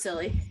so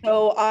silly.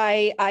 So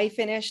I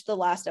finished the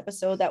last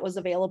episode that was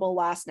available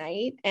last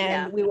night,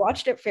 and we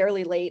watched it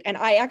fairly late, and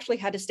I actually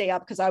had to stay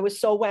up because I was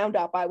so wound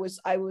up. I was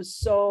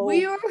so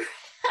we were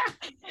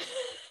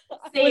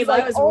I was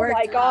like, oh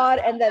my God,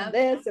 up. and then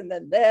this, and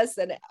then this,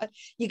 and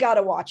you got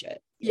to watch it.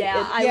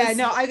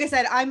 No, like I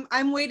said,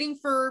 I'm waiting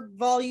for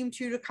volume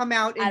 2 to come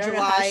out in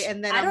July,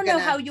 and then I don't know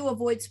how you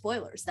avoid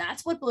spoilers.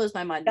 That's what blows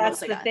my mind. That's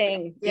the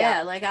thing.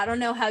 Yeah, like I don't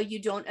know how you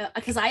don't,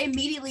 because I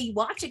immediately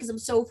watch it because I'm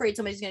so afraid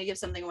somebody's gonna give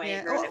something away.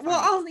 Yeah. Well,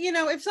 I'll,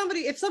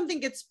 if something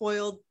gets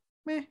spoiled,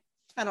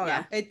 I don't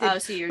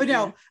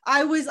know.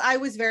 I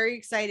was very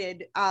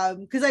excited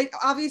because I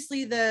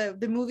obviously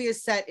the movie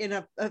is set in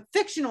a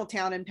fictional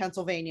town in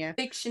Pennsylvania.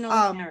 Fictional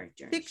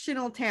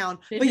town.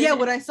 But yeah,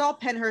 when I saw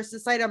Penhurst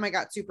Asylum, I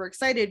got super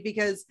excited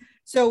because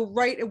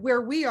right where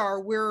we are,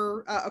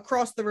 we're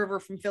across the river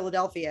from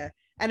Philadelphia,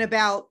 and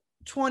about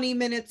 20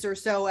 minutes or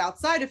so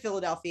outside of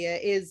Philadelphia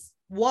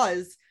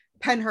was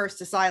Penhurst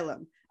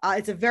Asylum.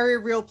 It's a very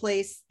real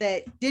place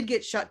that did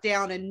get shut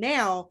down, and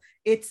now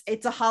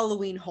it's a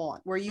Halloween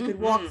haunt where you could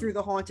walk through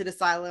the haunted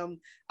asylum.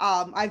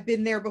 I've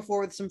been there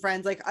before with some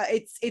friends. Like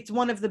it's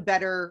one of the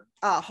better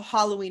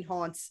Halloween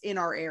haunts in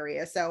our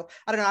area. So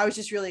I don't know. I was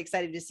just really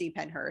excited to see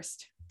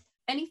Penhurst.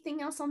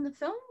 Anything else on the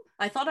film?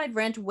 I thought I'd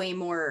rant way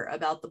more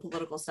about the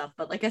political stuff,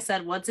 but like I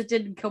said, once it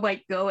didn't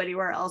quite go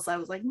anywhere else, I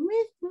was like,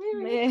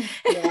 meh.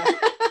 Yeah.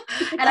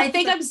 And I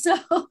think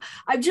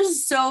I'm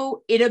just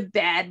so in a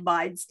bad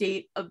mind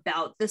state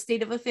about the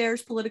state of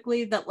affairs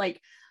politically that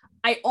like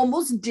I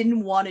almost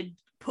didn't want to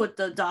put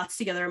the dots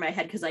together in my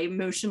head because I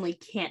emotionally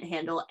can't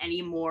handle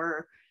any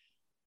more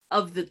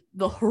of the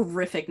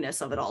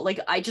horrificness of it all. Like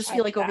I just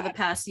feel like over the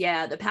past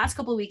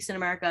couple of weeks in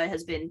America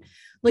has been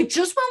like,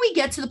 just when we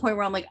get to the point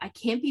where I'm like, I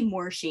can't be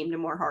more ashamed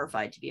and more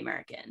horrified to be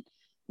American,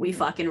 we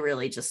fucking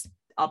really just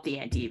up the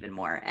ante even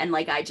more. And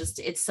like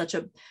it's such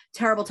a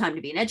terrible time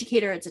to be an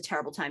educator. It's a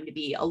terrible time to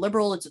be a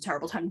liberal. It's a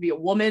terrible time to be a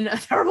woman. A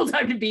terrible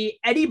time to be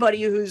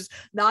anybody who's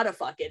not a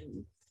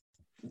fucking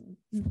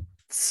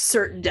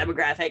certain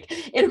demographic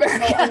in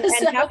America.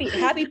 And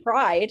happy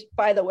Pride,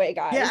 by the way,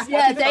 guys.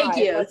 Yeah, thank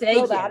you. Let's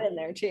throw that in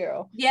there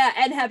too. Yeah,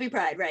 and happy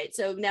Pride, right?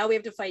 So now we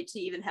have to fight to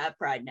even have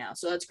Pride now.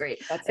 So that's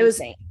great. That's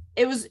insane.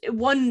 It was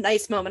one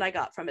nice moment I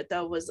got from it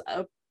though was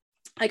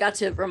I got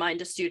to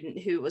remind a student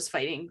who was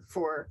fighting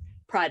for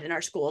Pride in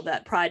our school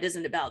that Pride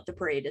isn't about the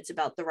parade, it's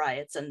about the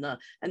riots and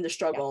the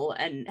struggle,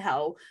 and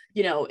how,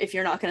 you know, if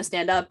you're not going to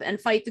stand up and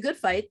fight the good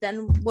fight,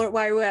 then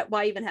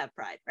why even have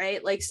Pride,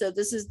 right? Like, so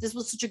this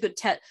was such a good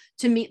test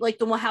to me. Like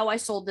how I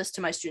sold this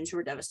to my students who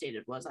were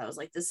devastated was I was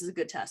like, this is a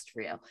good test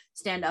for you.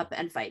 Stand up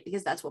and fight,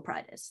 because that's what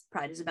Pride is.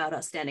 Pride is about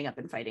us standing up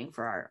and fighting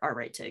for our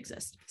right to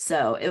exist.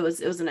 So it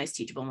was a nice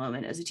teachable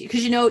moment as a teacher,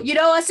 because you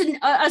know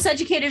us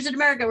educators in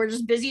America, we're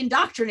just busy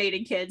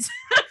indoctrinating kids.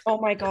 Oh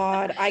my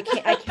God, I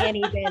can't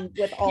even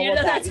with all of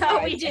that. That's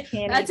how we do.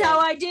 That's how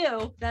I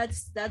do.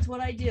 That's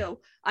what I do.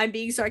 I'm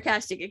being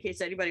sarcastic in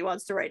case anybody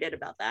wants to write in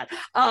about that.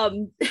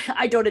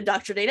 I don't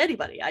indoctrinate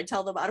anybody. I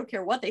tell them I don't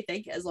care what they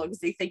think as long as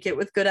they think it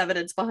with good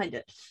evidence behind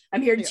it.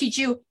 I'm here to teach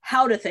you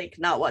how to think,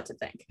 not what to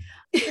think.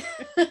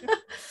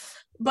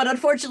 But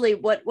unfortunately,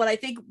 what I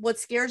think what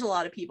scares a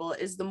lot of people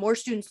is the more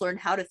students learn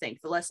how to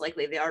think, the less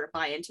likely they are to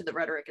buy into the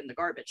rhetoric and the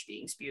garbage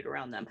being spewed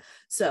around them.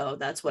 So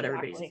that's what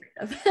everybody's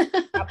afraid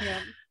of.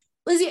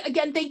 Lizzie,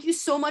 again, thank you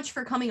so much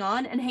for coming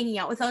on and hanging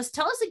out with us.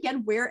 Tell us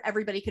again where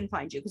everybody can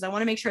find you, because I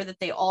want to make sure that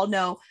they all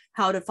know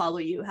how to follow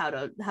you, how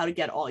to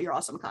get all your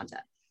awesome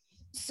content.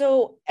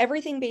 So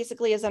everything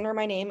basically is under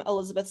my name,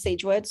 Elizabeth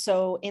Sagewood.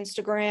 So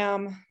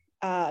Instagram,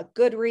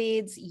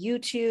 Goodreads,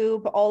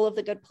 YouTube, all of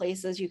the good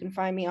places you can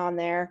find me on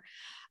there.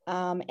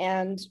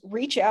 And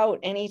reach out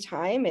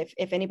anytime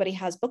if anybody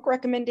has book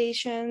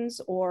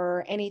recommendations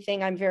or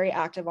anything. I'm very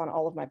active on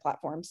all of my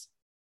platforms.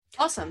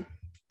 Awesome.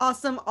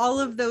 All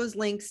of those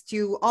links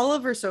to all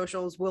of our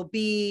socials will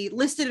be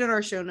listed in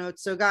our show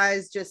notes. So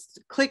guys, just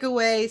click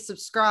away,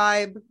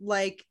 subscribe,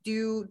 like,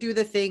 do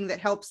the thing that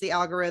helps the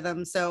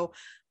algorithm, so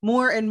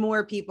more and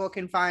more people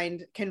can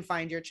find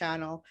your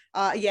channel.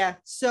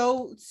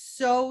 So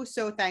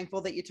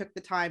thankful that you took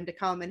the time to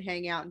come and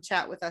hang out and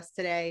chat with us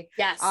today.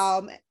 Yes.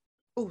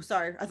 Oh,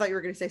 sorry. I thought you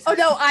were going to say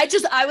something. Oh, no,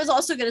 I was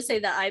also going to say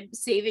that I'm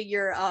saving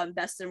your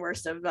best and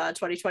worst of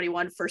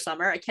 2021 for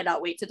summer. I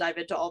cannot wait to dive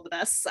into all the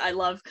bests. I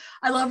love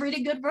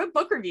reading good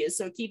book reviews.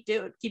 So keep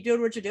doing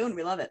what you're doing.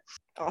 We love it.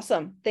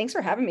 Awesome. Thanks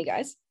for having me,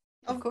 guys.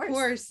 Of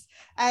course.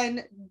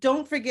 And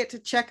don't forget to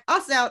check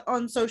us out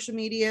on social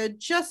media.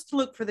 Just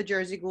look for the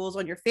Jersey Ghouls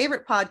on your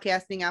favorite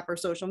podcasting app or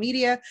social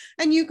media.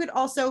 And you could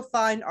also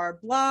find our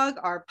blog,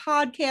 our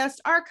podcast,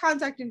 our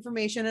contact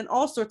information, and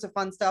all sorts of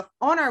fun stuff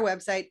on our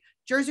website,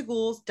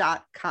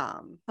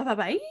 jerseyghouls.com.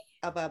 Bye-bye.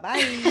 Bye-bye.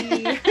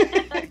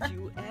 Have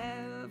you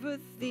ever ever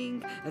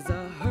think as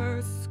a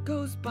hearse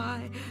goes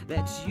by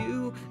that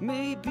you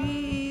may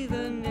be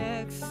the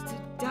next to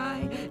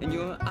die, and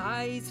your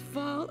eyes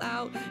fall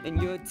out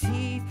and your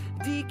teeth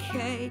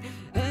decay,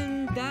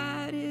 and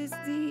that is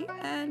the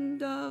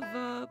end of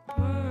a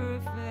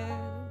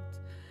perfect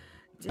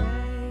day.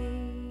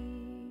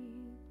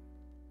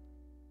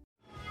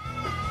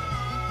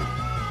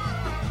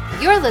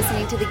 You're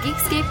listening to the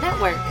Geekscape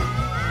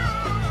Network.